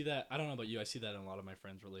you see that. I don't know about you. I see that in a lot of my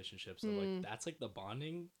friends' relationships. Of like, that's like the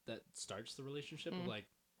bonding that starts the relationship. Of like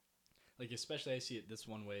especially I see it this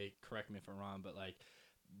one way. Correct me if I'm wrong, but like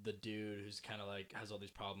the dude who's kind of like has all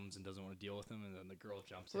these problems and doesn't want to deal with them, and then the girl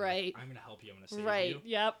jumps in. Right. Like, I'm gonna help you. I'm gonna save you. Right.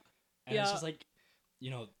 Yep. And it's just like,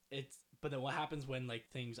 you know, it's. But then what happens when like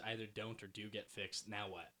things either don't or do get fixed? Now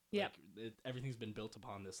what? Yeah. Like, everything's been built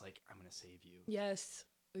upon this. Like, I'm gonna save you. Yes.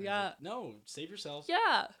 And yeah. like, no, save yourself.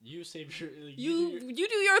 Yeah. You save your. Like, you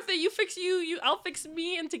do your thing. You fix you. I'll fix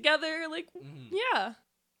me, and together, like, yeah.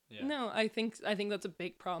 Yeah. No, I think that's a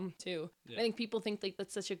big problem too. Yeah. I think people think like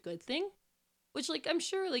that's such a good thing, which like I'm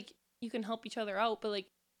sure like you can help each other out, but like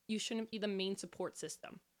you shouldn't be the main support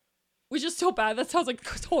system. Which is so bad. That sounds like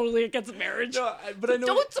totally against marriage. No, but I know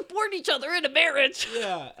don't support each other in a marriage.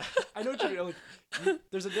 Yeah, I know what you mean. Like,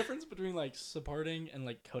 there's a difference between like supporting and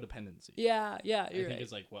like codependency. Yeah, I think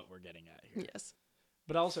is like what we're getting at here. Yes.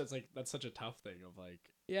 But also, it's like that's such a tough thing of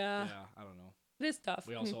like. Yeah. Yeah, I don't know. It is tough.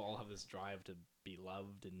 We also all have this drive to be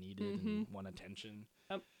loved and needed and want attention.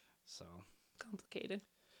 Yep. So. Complicated.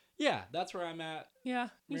 Yeah, that's where I'm at. Yeah.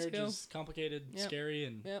 Marriage is complicated, scary,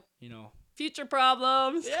 and you know. Future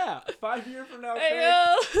problems. Yeah, 5 years from now.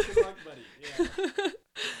 Hey, good luck, buddy. Yeah.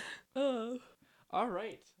 Oh. All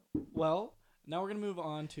right. Well, now we're gonna move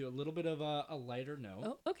on to a little bit of a lighter note.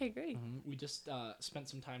 Oh, okay, great. We just spent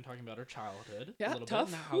some time talking about our childhood. Yeah, a little tough.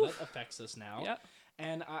 bit, and how that affects us now. Yeah.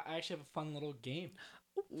 And I actually have a fun little game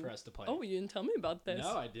for us to play. Oh, you didn't tell me about this.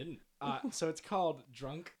 No, I didn't. So it's called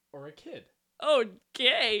Drunk or a Kid.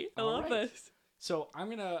 Okay, I love this. So I'm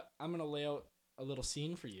gonna lay out a little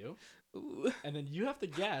scene for you, Ooh. and then you have to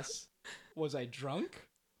guess: was I drunk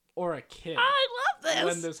or a kid I love this.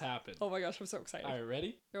 when this happened? Oh my gosh, I'm so excited. All right,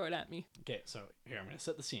 ready? Throw it at me. Okay, so here I'm gonna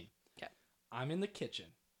set the scene. Okay. I'm in the kitchen.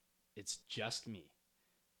 It's just me.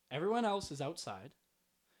 Everyone else is outside.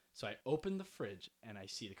 So I open the fridge and I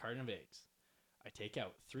see the carton of eggs. I take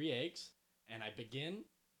out 3 eggs and I begin,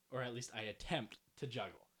 or at least I attempt to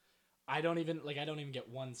juggle. I don't even get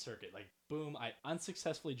one circuit. Like, boom, I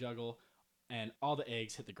unsuccessfully juggle and all the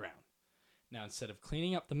eggs hit the ground. Now, instead of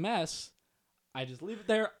cleaning up the mess, I just leave it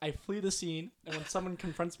there. I flee the scene. And when someone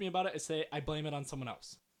confronts me about it, I blame it on someone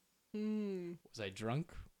else. Was I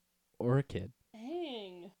drunk or a kid?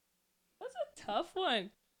 Dang. That's a tough one.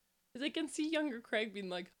 Because I can see younger Craig being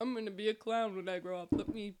like, I'm going to be a clown when I grow up. Let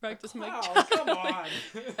me practice my Wow, come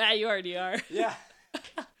on. You already are. Yeah.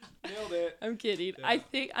 Nailed it. I'm kidding. Yeah. I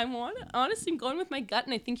think honestly, I'm going with my gut,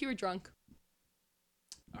 and I think you were drunk.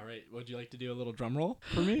 All right. Would you like to do a little drum roll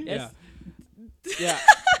for me? Yes. Yeah. Yeah.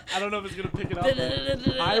 I don't know if it's going to pick it up.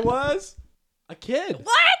 I was a kid.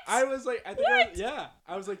 What? I was like,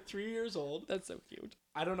 I was like 3 years old. That's so cute.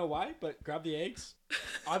 I don't know why, but grab the eggs.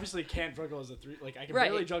 Obviously can't juggle as a 3. Like, I can Right.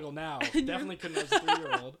 barely juggle now. Definitely couldn't as a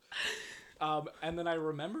 3-year-old. And then I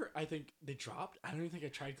remember, I think they dropped. I don't even think I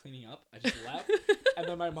tried cleaning up. I just left. And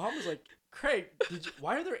then my mom was like, Craig,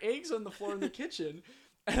 why are there eggs on the floor in the kitchen?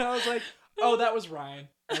 And I was like, oh, that was Ryan,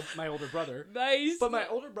 my older brother. Nice. But my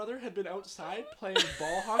older brother had been outside playing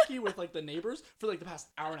ball hockey with like the neighbors for like the past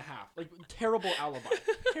hour and a half. Like, terrible alibi.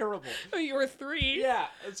 Terrible. Oh, you were 3. Yeah.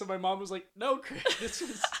 And so my mom was like, no, Craig, this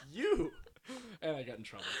was you. And I got in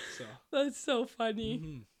trouble. So. That's so funny.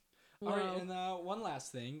 Mm-hmm. Wow. All right, and one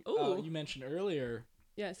last thing. Ooh. You mentioned earlier,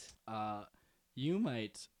 Yes. you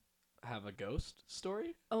might have a ghost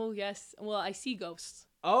story. Oh, yes. Well, I see ghosts.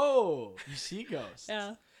 Oh, you see ghosts.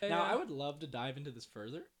 Yeah. Now, I would love to dive into this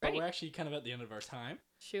further, but Right. we're actually kind of at the end of our time.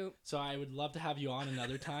 Shoot. So I would love to have you on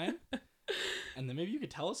another time. And then maybe you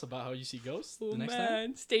could tell us about how you see ghosts the next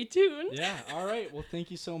time. Stay tuned. Yeah. All right. Well, thank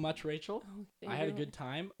you so much, Rachel. Oh, thank I had a you. good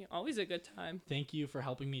time. Yeah, always a good time. Thank you for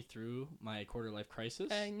helping me through my quarter life crisis.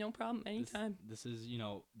 No problem. Anytime. This is,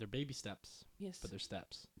 they're baby steps, Yes. but they're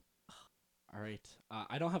steps. All right.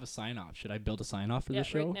 I don't have a sign off. Should I build a sign off for Yeah, this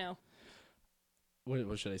show? right now.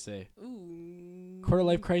 What should I say? Ooh. Quarter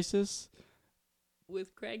life crisis.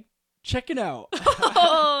 With Craig. Check it out.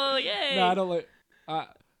 Oh, yay. No, I don't like.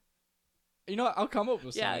 You know what? I'll come up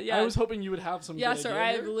with something. Yeah. I was hoping you would have some. Yeah, good sir. idea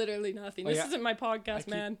I have here. literally nothing. Oh, This yeah. isn't my podcast,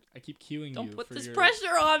 man. I keep cueing Don't you. put for this your-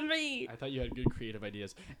 pressure on me. I thought you had good creative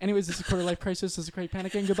ideas. Anyways, this is Quarter Life Crisis. This is Craig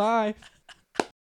Panicking. Goodbye.